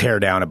tear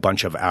down a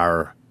bunch of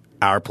our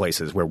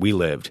places where we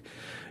lived.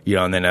 You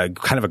know, and then a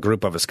kind of a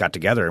group of us got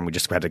together and we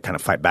just had to kind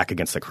of fight back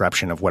against the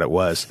corruption of what it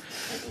was.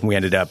 We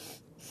ended up,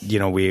 you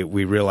know, we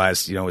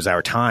realized, you know, it was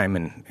our time,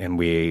 and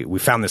we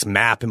found this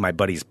map in my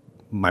buddy's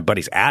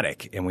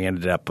attic, and we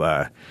ended up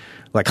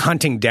like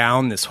hunting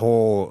down this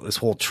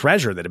whole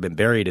treasure that had been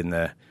buried in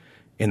the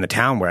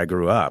town where I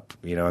grew up.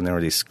 You know, and there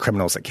were these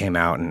criminals that came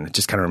out, and it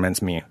just kind of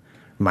reminds me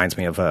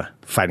of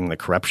fighting the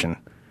corruption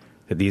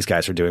that these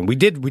guys are doing. We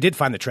did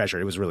find the treasure.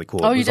 It was really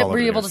cool. Oh, you did? Were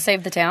you able to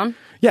save the town?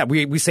 Yeah,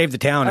 we saved the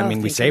town. Oh, I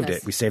mean, we saved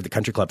goodness. it. We saved the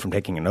country club from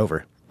taking it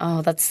over.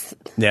 Oh, that's...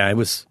 Yeah, it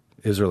was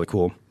really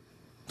cool.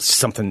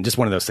 Something, just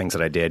one of those things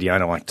that I did. Yeah, I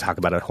don't like to talk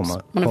about it a whole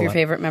lot. One of your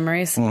favorite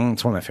memories? Mm-hmm,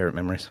 it's one of my favorite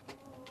memories.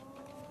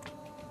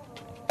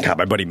 God,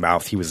 my buddy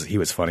Mouth, he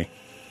was funny.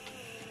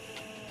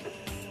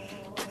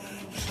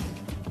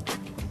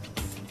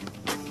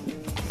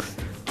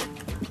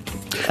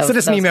 Send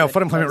us an email,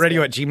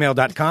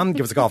 funemploymentradio@gmail.com.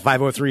 Give us a call,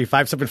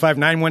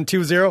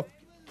 503-575-9120.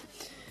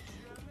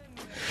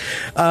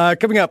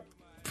 Coming up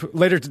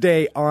later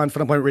today on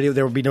Fun Employment Radio,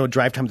 there will be no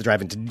drive time to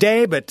drive in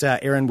today, but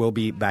Aaron will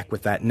be back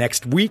with that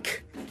next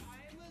week.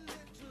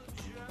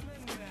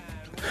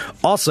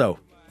 Also,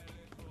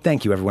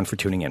 thank you everyone for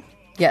tuning in.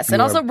 Yes, and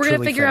You also are we're going to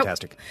truly figure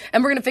fantastic.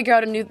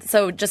 out a new.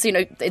 So just so you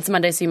know, it's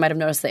Monday, so you might have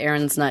noticed that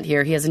Aaron's not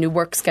here. He has a new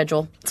work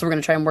schedule, so we're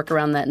going to try and work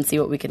around that and see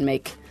what we can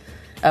make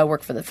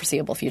work for the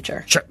foreseeable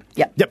future. Sure.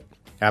 Yep.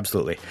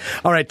 Absolutely.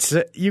 All right,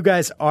 so you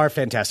guys are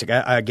fantastic.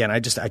 I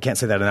can't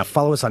say that enough.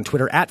 Follow us on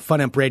Twitter at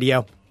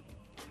FunEmpRadio,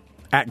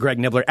 at Greg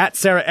Nibbler, at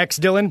Sarah X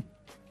Dillon.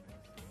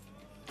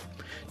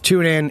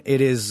 Tune in.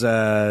 It is.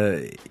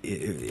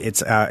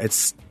 It's.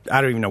 I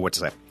don't even know what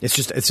to say. It's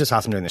just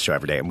awesome doing this show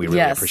every day, and we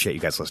really appreciate you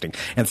guys listening.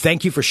 And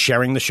thank you for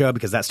sharing the show,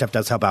 because that stuff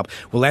does help out.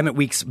 Willamette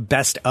Week's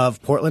Best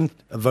of Portland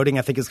voting,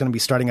 I think, is going to be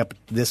starting up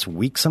this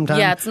week sometime.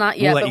 Yeah, it's not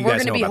yet, We'll but we're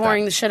going to be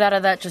whoring the shit out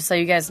of that, just so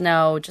you guys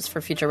know, just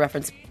for future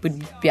reference.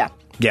 Yeah.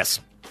 Yes,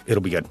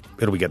 it'll be good.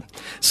 It'll be good.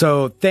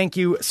 So thank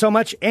you so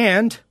much,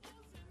 and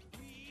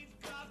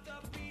I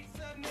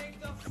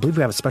believe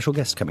we have a special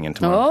guest coming in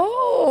tomorrow.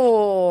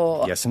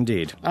 Oh. Yes,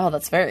 indeed. Oh,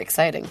 that's very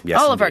exciting.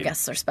 Yes, all of our indeed.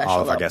 guests are special.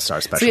 All of our guests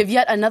are special. So we have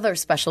yet another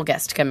special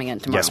guest coming in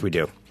tomorrow. Yes, we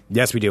do.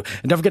 Yes, we do.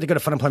 And don't forget to go to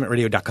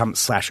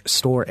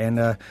funemploymentradio.com/store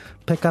and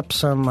pick up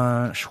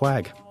some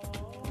swag.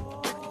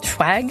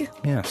 Swag?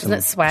 Yeah. Isn't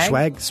it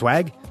swag?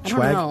 Swag? I don't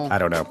know. I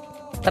don't know.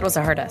 That was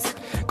a hard ass.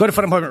 Go to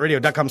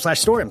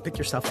funemploymentradio.com/store and pick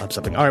yourself up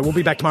something. All right, we'll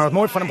be back tomorrow with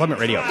more Fun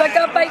Employment Radio. Back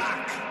up, bye.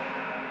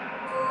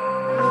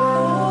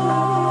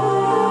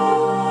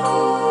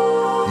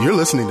 You're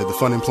listening to the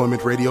Fun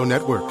Employment Radio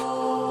Network.